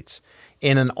liberal rights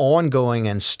in an ongoing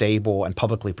and stable and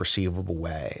publicly perceivable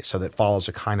way, so that follows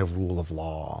a kind of rule of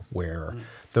law where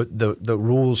the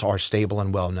rules are stable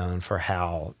and well known for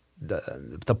how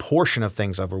the portion of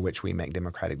things over which we make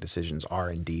democratic decisions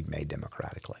are indeed made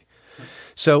democratically.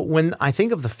 So when I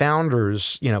think of the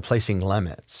founders, placing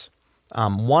limits,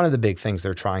 one of the big things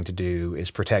they're trying to do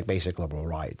is protect basic liberal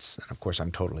rights. And of course,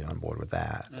 I'm totally on board with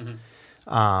that.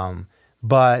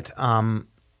 But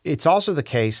it's also the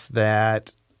case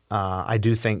that I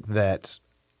do think that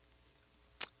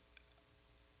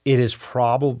it is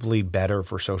probably better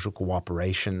for social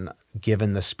cooperation,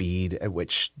 given the speed at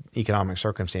which economic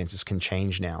circumstances can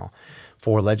change now,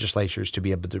 for legislatures to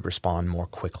be able to respond more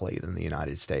quickly than the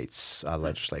United States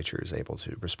legislature is able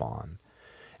to respond.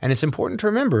 And it's important to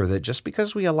remember that just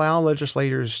because we allow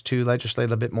legislators to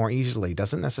legislate a bit more easily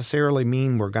doesn't necessarily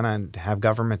mean we're going to have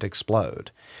government explode,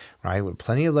 right? With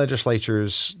plenty of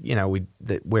legislatures,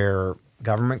 where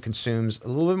government consumes a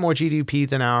little bit more GDP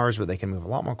than ours, but they can move a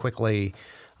lot more quickly.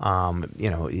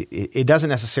 It doesn't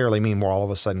necessarily mean we're all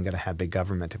of a sudden going to have big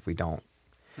government if we don't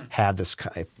have this,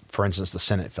 for instance, the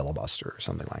Senate filibuster or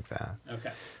something like that.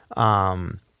 Okay.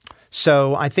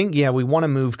 So I think, we want to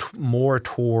move more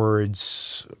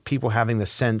towards people having the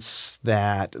sense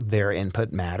that their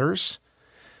input matters,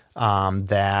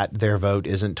 that their vote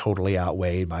isn't totally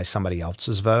outweighed by somebody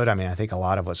else's vote. I mean, I think a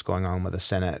lot of what's going on with the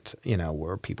Senate,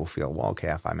 where people feel, well, okay,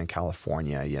 if I'm in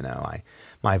California,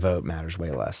 my vote matters way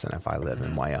less than if I live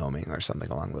in Wyoming or something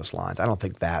along those lines. I don't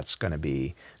think that's going to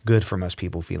be good for most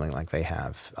people feeling like they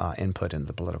have input in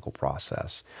the political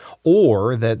process,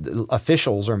 or that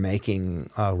officials are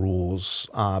making rules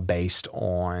based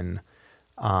on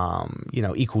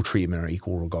equal treatment or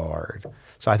equal regard.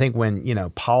 So I think when,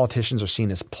 politicians are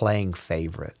seen as playing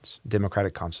favorites,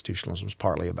 democratic constitutionalism is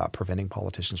partly about preventing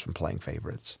politicians from playing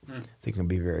favorites. I think it can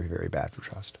be very, very bad for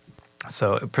trust.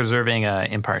 So preserving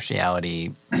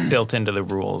impartiality built into the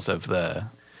rules of the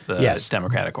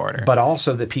democratic order. But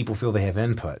also that people feel they have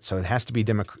input. So it has to be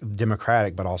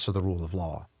democratic, but also the rule of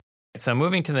law. So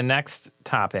moving to the next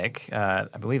topic, I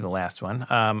believe the last one,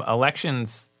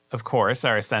 elections, of course,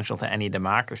 are essential to any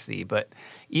democracy, but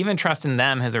even trust in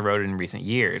them has eroded in recent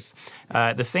years.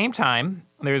 At the same time,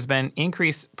 there's been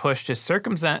increased push to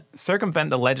circumvent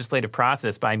the legislative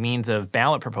process by means of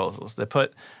ballot proposals that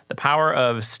put the power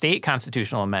of state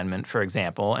constitutional amendment, for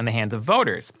example, in the hands of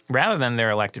voters rather than their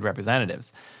elected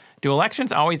representatives. Do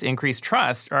elections always increase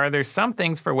trust, or are there some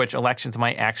things for which elections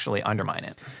might actually undermine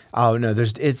it? Oh no,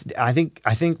 I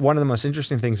think one of the most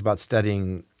interesting things about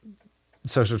studying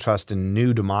social trust in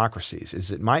new democracies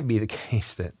is it might be the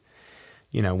case that,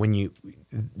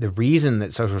 the reason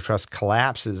that social trust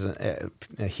collapses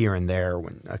here and there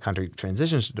when a country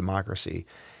transitions to democracy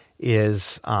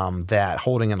is that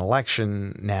holding an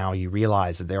election, now you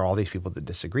realize that there are all these people that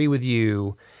disagree with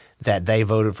you, that they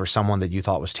voted for someone that you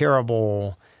thought was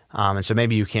terrible, and so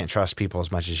maybe you can't trust people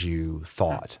as much as you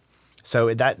thought.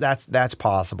 So that's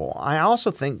possible. I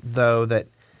also think, though, that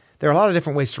there are a lot of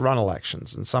different ways to run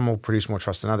elections, and some will produce more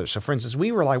trust than others. So, for instance,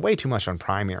 we rely way too much on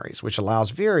primaries, which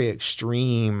allows very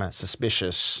extreme,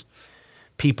 suspicious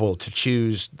people to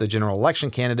choose the general election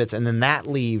candidates, and then that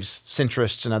leaves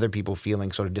centrists and other people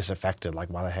feeling sort of disaffected, like,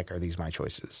 why the heck are these my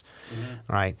choices,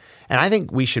 right? And I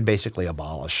think we should basically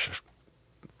abolish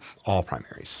All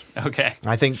primaries. Okay.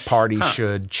 I think parties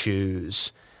should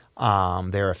choose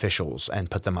their officials and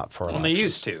put them up for elections. Well, they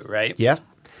used to, right? Yes.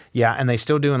 Yeah, and they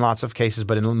still do in lots of cases,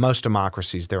 but in most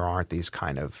democracies there aren't these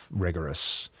kind of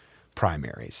rigorous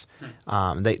primaries.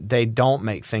 They don't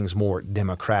make things more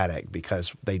democratic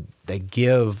because they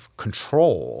give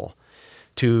control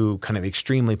to kind of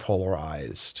extremely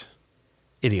polarized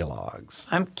ideologues.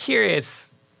 I'm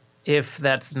curious if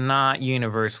that's not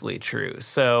universally true.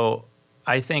 So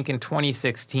I think in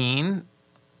 2016,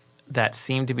 that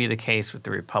seemed to be the case with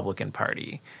the Republican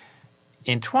Party.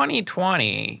 In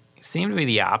 2020, it seemed to be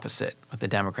the opposite with the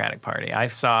Democratic Party. I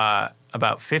saw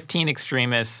about 15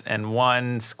 extremists and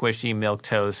one squishy,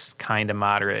 milquetoast, kind of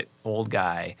moderate old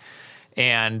guy.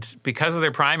 And because of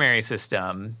their primary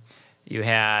system, you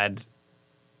had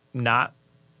not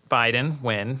Biden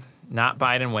win,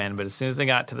 but as soon as they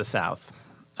got to the South,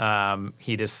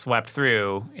 he just swept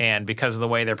through. And because of the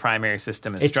way their primary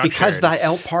system is structured. It's because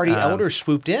the party elders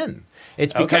swooped in.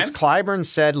 It's because Clyburn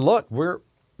said, look,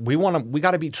 we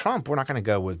got to beat Trump. We're not going to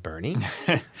go with Bernie,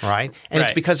 right? And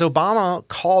it's because Obama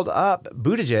called up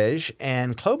Buttigieg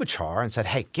and Klobuchar and said,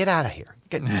 "Hey, get out of here.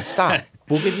 Stop.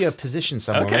 We'll give you a position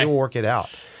somewhere. Maybe we'll work it out."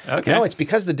 Okay. No, it's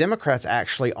because the Democrats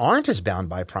actually aren't as bound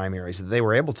by primaries that they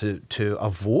were able to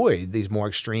avoid these more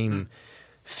extreme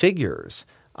figures.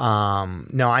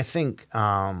 No, I think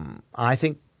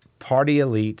party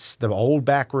elites, the old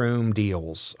backroom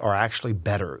deals, are actually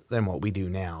better than what we do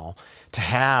now to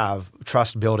have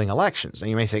trust-building elections. And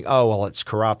you may say, oh, well, it's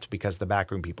corrupt because the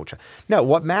backroom people – no,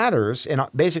 what matters in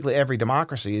basically every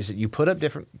democracy is that you put up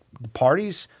different –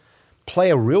 parties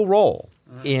play a real role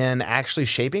in actually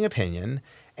shaping opinion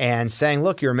and saying,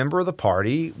 look, you're a member of the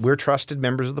party. We're trusted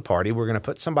members of the party. We're going to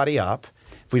put somebody up.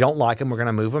 If we don't like them, we're going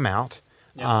to move them out.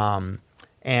 Yeah.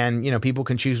 And people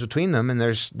can choose between them, and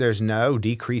there's no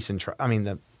decrease in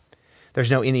there's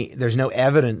no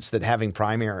evidence that having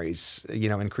primaries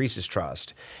increases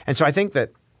trust. And so I think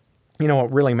that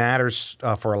what really matters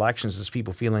for elections is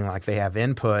people feeling like they have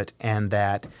input and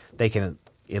that they can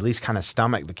at least kind of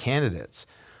stomach the candidates.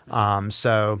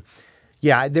 So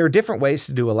yeah, there are different ways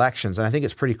to do elections, and I think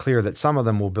it's pretty clear that some of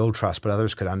them will build trust, but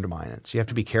others could undermine it. So you have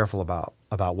to be careful about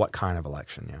what kind of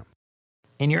election. Yeah.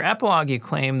 In your epilogue, you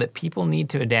claim that people need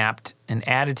to adapt an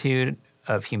attitude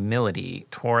of humility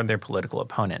toward their political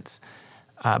opponents.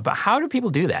 But how do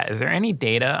people do that? Is there any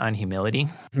data on humility?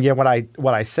 Yeah, what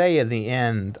I say at the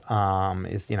end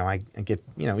is, I get,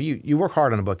 you work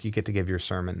hard on a book, you get to give your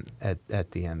sermon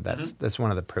at the end. That's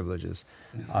one of the privileges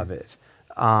of it.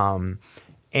 What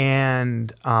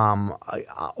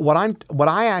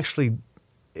I actually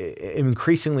am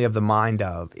increasingly of the mind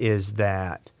of is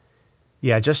that,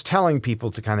 yeah, just telling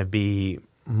people to kind of be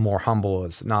more humble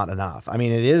is not enough. I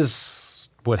mean,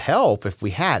 would help if we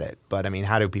had it, but I mean,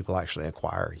 how do people actually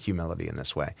acquire humility in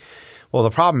this way? Well, the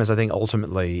problem is I think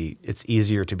ultimately it's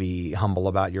easier to be humble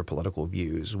about your political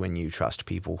views when you trust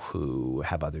people who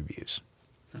have other views.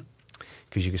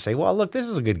 Because you can say, well, look, this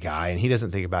is a good guy, and he doesn't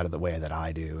think about it the way that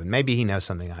I do, and maybe he knows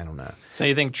something I don't know. So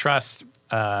you think trust,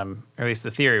 or at least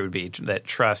the theory would be that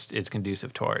trust is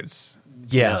conducive towards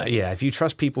humility. Yeah. If you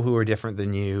trust people who are different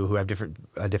than you, who have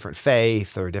a different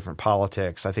faith or different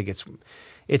politics, I think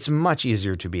it's much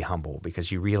easier to be humble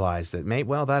because you realize that,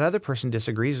 that other person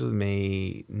disagrees with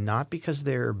me not because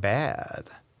they're bad,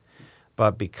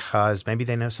 but because maybe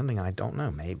they know something I don't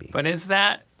know, maybe. But is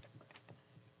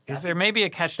there maybe a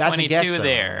catch-22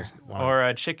 there, or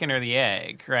a chicken or the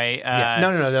egg, right? Yeah.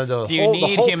 No. Do you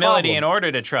need humility in order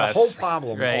to trust? The whole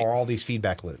problem are all these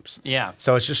feedback loops. Yeah.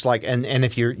 So it's just like, and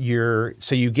if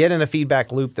so you get in a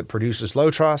feedback loop that produces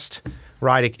low trust,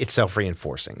 right? It's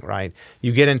self-reinforcing, right?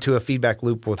 You get into a feedback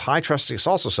loop with high trust, it's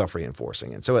also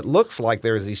self-reinforcing. And so it looks like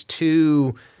there's these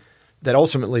two that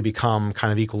ultimately become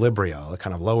kind of equilibria, the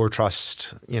kind of lower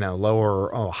trust,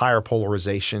 higher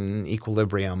polarization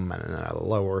equilibrium, and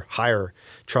a higher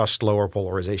trust, lower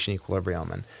polarization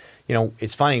equilibrium. And,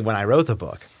 it's funny, when I wrote the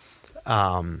book,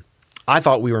 I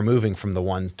thought we were moving from the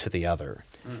one to the other.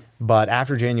 But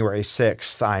after January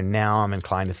 6th, I'm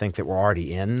inclined to think that we're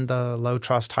already in the low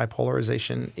trust, high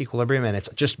polarization equilibrium, and it's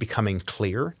just becoming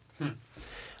clear.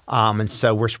 And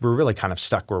so we're really kind of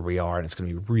stuck where we are, and it's going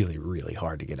to be really, really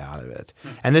hard to get out of it.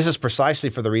 And this is precisely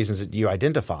for the reasons that you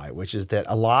identify, which is that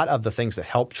a lot of the things that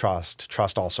help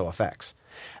trust also affects.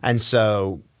 And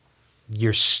so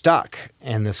you're stuck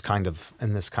in this kind of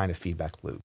feedback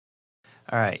loop.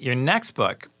 All right. Your next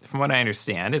book, from what I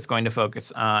understand, is going to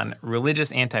focus on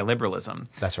religious anti-liberalism.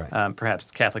 That's right.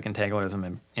 Perhaps Catholic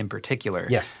integralism in particular.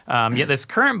 Yes. Yet this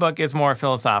current book is more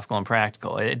philosophical and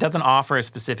practical. It doesn't offer a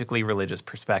specifically religious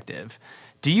perspective.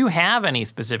 Do you have any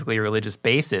specifically religious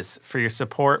basis for your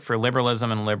support for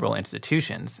liberalism and liberal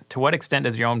institutions? To what extent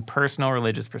does your own personal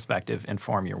religious perspective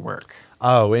inform your work?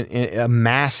 Oh, in a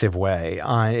massive way.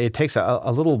 It takes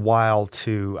a little while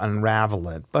to unravel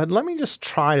it, but let me just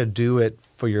try to do it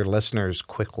for your listeners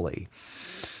quickly.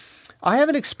 I have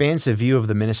an expansive view of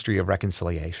the ministry of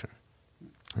reconciliation.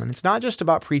 And it's not just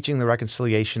about preaching the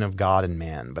reconciliation of God and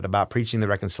man, but about preaching the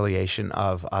reconciliation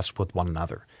of us with one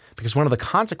another. Because one of the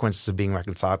consequences of being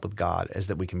reconciled with God is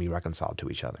that we can be reconciled to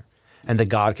each other, and that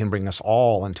God can bring us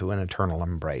all into an eternal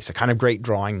embrace, a kind of great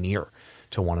drawing near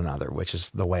to one another, which is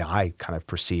the way I kind of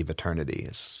perceive eternity,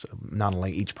 is not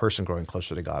only each person growing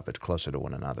closer to God, but closer to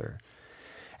one another.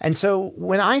 And so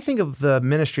when I think of the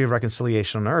ministry of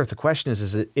reconciliation on earth, the question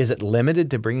is it limited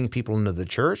to bringing people into the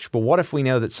church? But what if we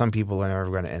know that some people are never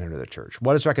going to enter the church?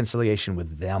 What does reconciliation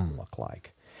with them look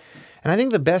like? And I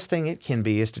think the best thing it can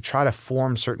be is to try to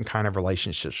form certain kind of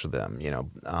relationships with them,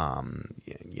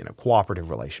 cooperative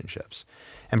relationships,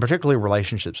 and particularly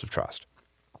relationships of trust.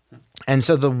 And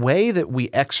so the way that we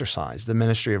exercise the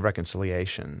ministry of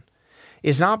reconciliation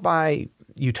is not by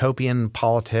utopian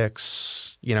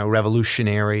politics,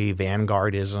 revolutionary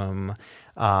vanguardism,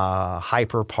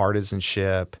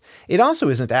 hyper-partisanship. It also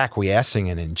isn't acquiescing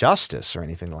in injustice or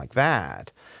anything like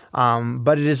that.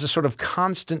 But it is a sort of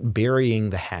constant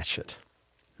burying the hatchet.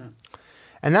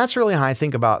 And that's really how I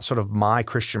think about sort of my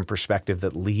Christian perspective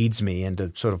that leads me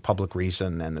into sort of public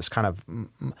reason and this kind of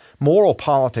moral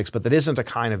politics, but that isn't a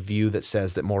kind of view that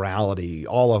says that morality,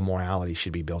 all of morality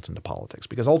should be built into politics.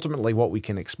 Because ultimately what we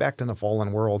can expect in a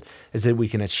fallen world is that we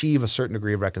can achieve a certain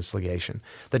degree of reconciliation,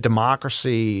 that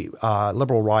democracy,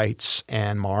 liberal rights,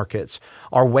 and markets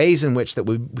are ways in which that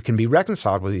we can be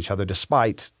reconciled with each other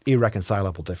despite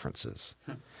irreconcilable differences.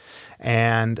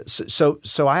 And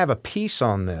so I have a piece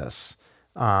on this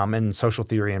in Social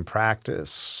Theory and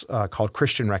Practice called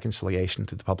Christian Reconciliation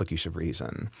Through the Public Use of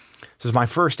Reason. This is my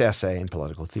first essay in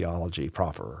political theology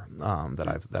proper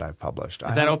that I've published.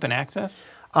 Is that open access?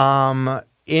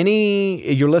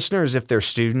 Your listeners, if they're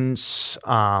students,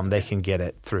 they can get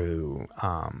it through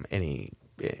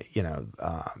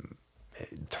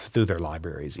through their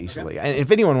libraries easily. Okay. And if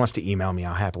anyone wants to email me,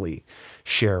 I'll happily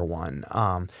share one.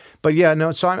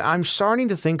 So I'm starting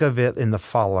to think of it in the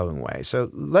following way.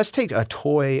 So let's take a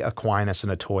toy Aquinas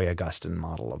and a toy Augustine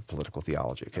model of political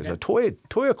theology. Because a toy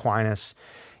Aquinas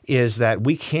is that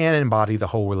we can embody the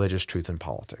whole religious truth in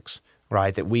politics,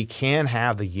 right? That we can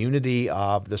have the unity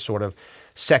of the sort of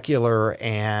secular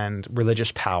and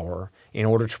religious power in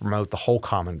order to promote the whole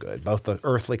common good, both the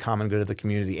earthly common good of the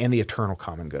community and the eternal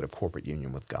common good of corporate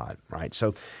union with God, right?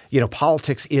 So,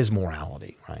 politics is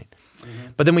morality, right? Mm-hmm.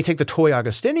 But then we take the toy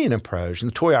Augustinian approach,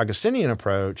 and the toy Augustinian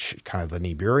approach, kind of the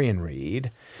Niebuhrian read,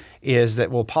 is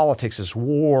that, politics is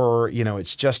war,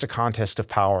 it's just a contest of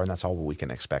power, and that's all we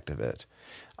can expect of it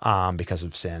because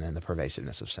of sin and the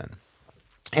pervasiveness of sin.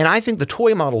 And I think the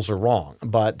toy models are wrong,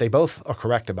 but they both are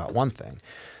correct about one thing.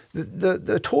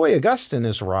 The toy Augustine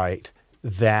is right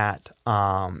that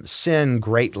sin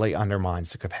greatly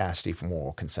undermines the capacity for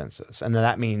moral consensus, and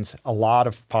that means a lot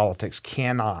of politics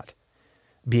cannot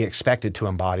be expected to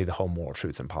embody the whole moral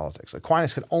truth in politics.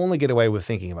 Aquinas could only get away with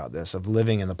thinking about this, of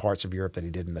living in the parts of Europe that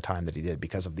he did in the time that he did,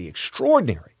 because of the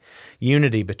extraordinary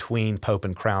unity between Pope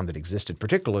and Crown that existed,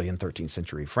 particularly in 13th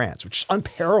century France, which is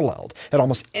unparalleled at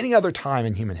almost any other time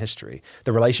in human history.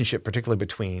 The relationship particularly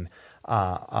between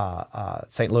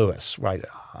St. Louis, right,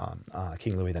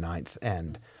 King Louis IX,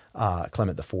 and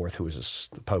Clement IV, who was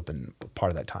the Pope and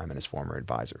part of that time and his former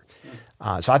advisor.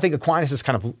 So I think Aquinas is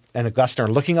kind of, and Augustine are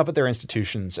looking up at their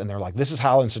institutions, and they're like, this is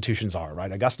how institutions are,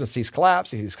 right? Augustine sees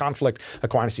collapse, he sees conflict.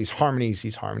 Aquinas sees harmony, he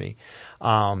sees harmony.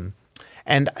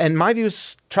 And my view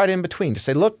is try to in between, to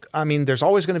say, look, there's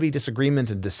always going to be disagreement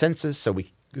and dissensus, so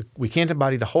we can't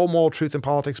embody the whole moral truth in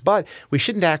politics, but we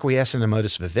shouldn't acquiesce in a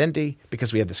modus vivendi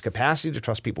because we have this capacity to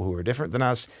trust people who are different than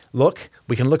us. Look,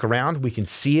 we can look around, we can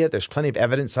see it, there's plenty of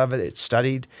evidence of it, it's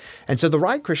studied. And so the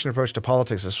right Christian approach to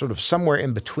politics is sort of somewhere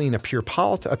in between a pure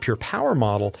power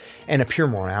model and a pure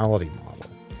morality model.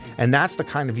 And that's the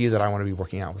kind of view that I want to be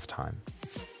working out with time.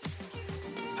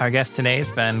 Our guest today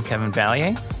has been Kevin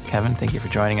Vallier. Kevin, thank you for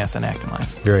joining us on Act in Line.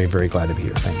 Very, very glad to be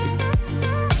here. Thank you.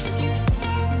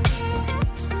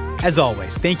 As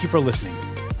always, thank you for listening.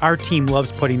 Our team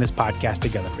loves putting this podcast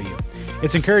together for you.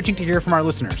 It's encouraging to hear from our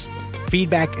listeners.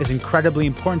 Feedback is incredibly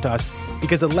important to us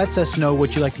because it lets us know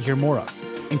what you'd like to hear more of,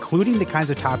 including the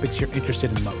kinds of topics you're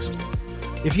interested in most.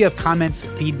 If you have comments,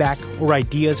 feedback, or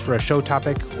ideas for a show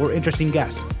topic or interesting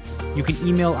guest, you can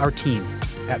email our team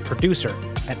at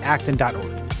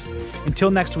producer@acton.org. Until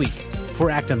next week,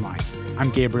 for Act in Line, I'm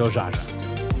Gabriel Jaja.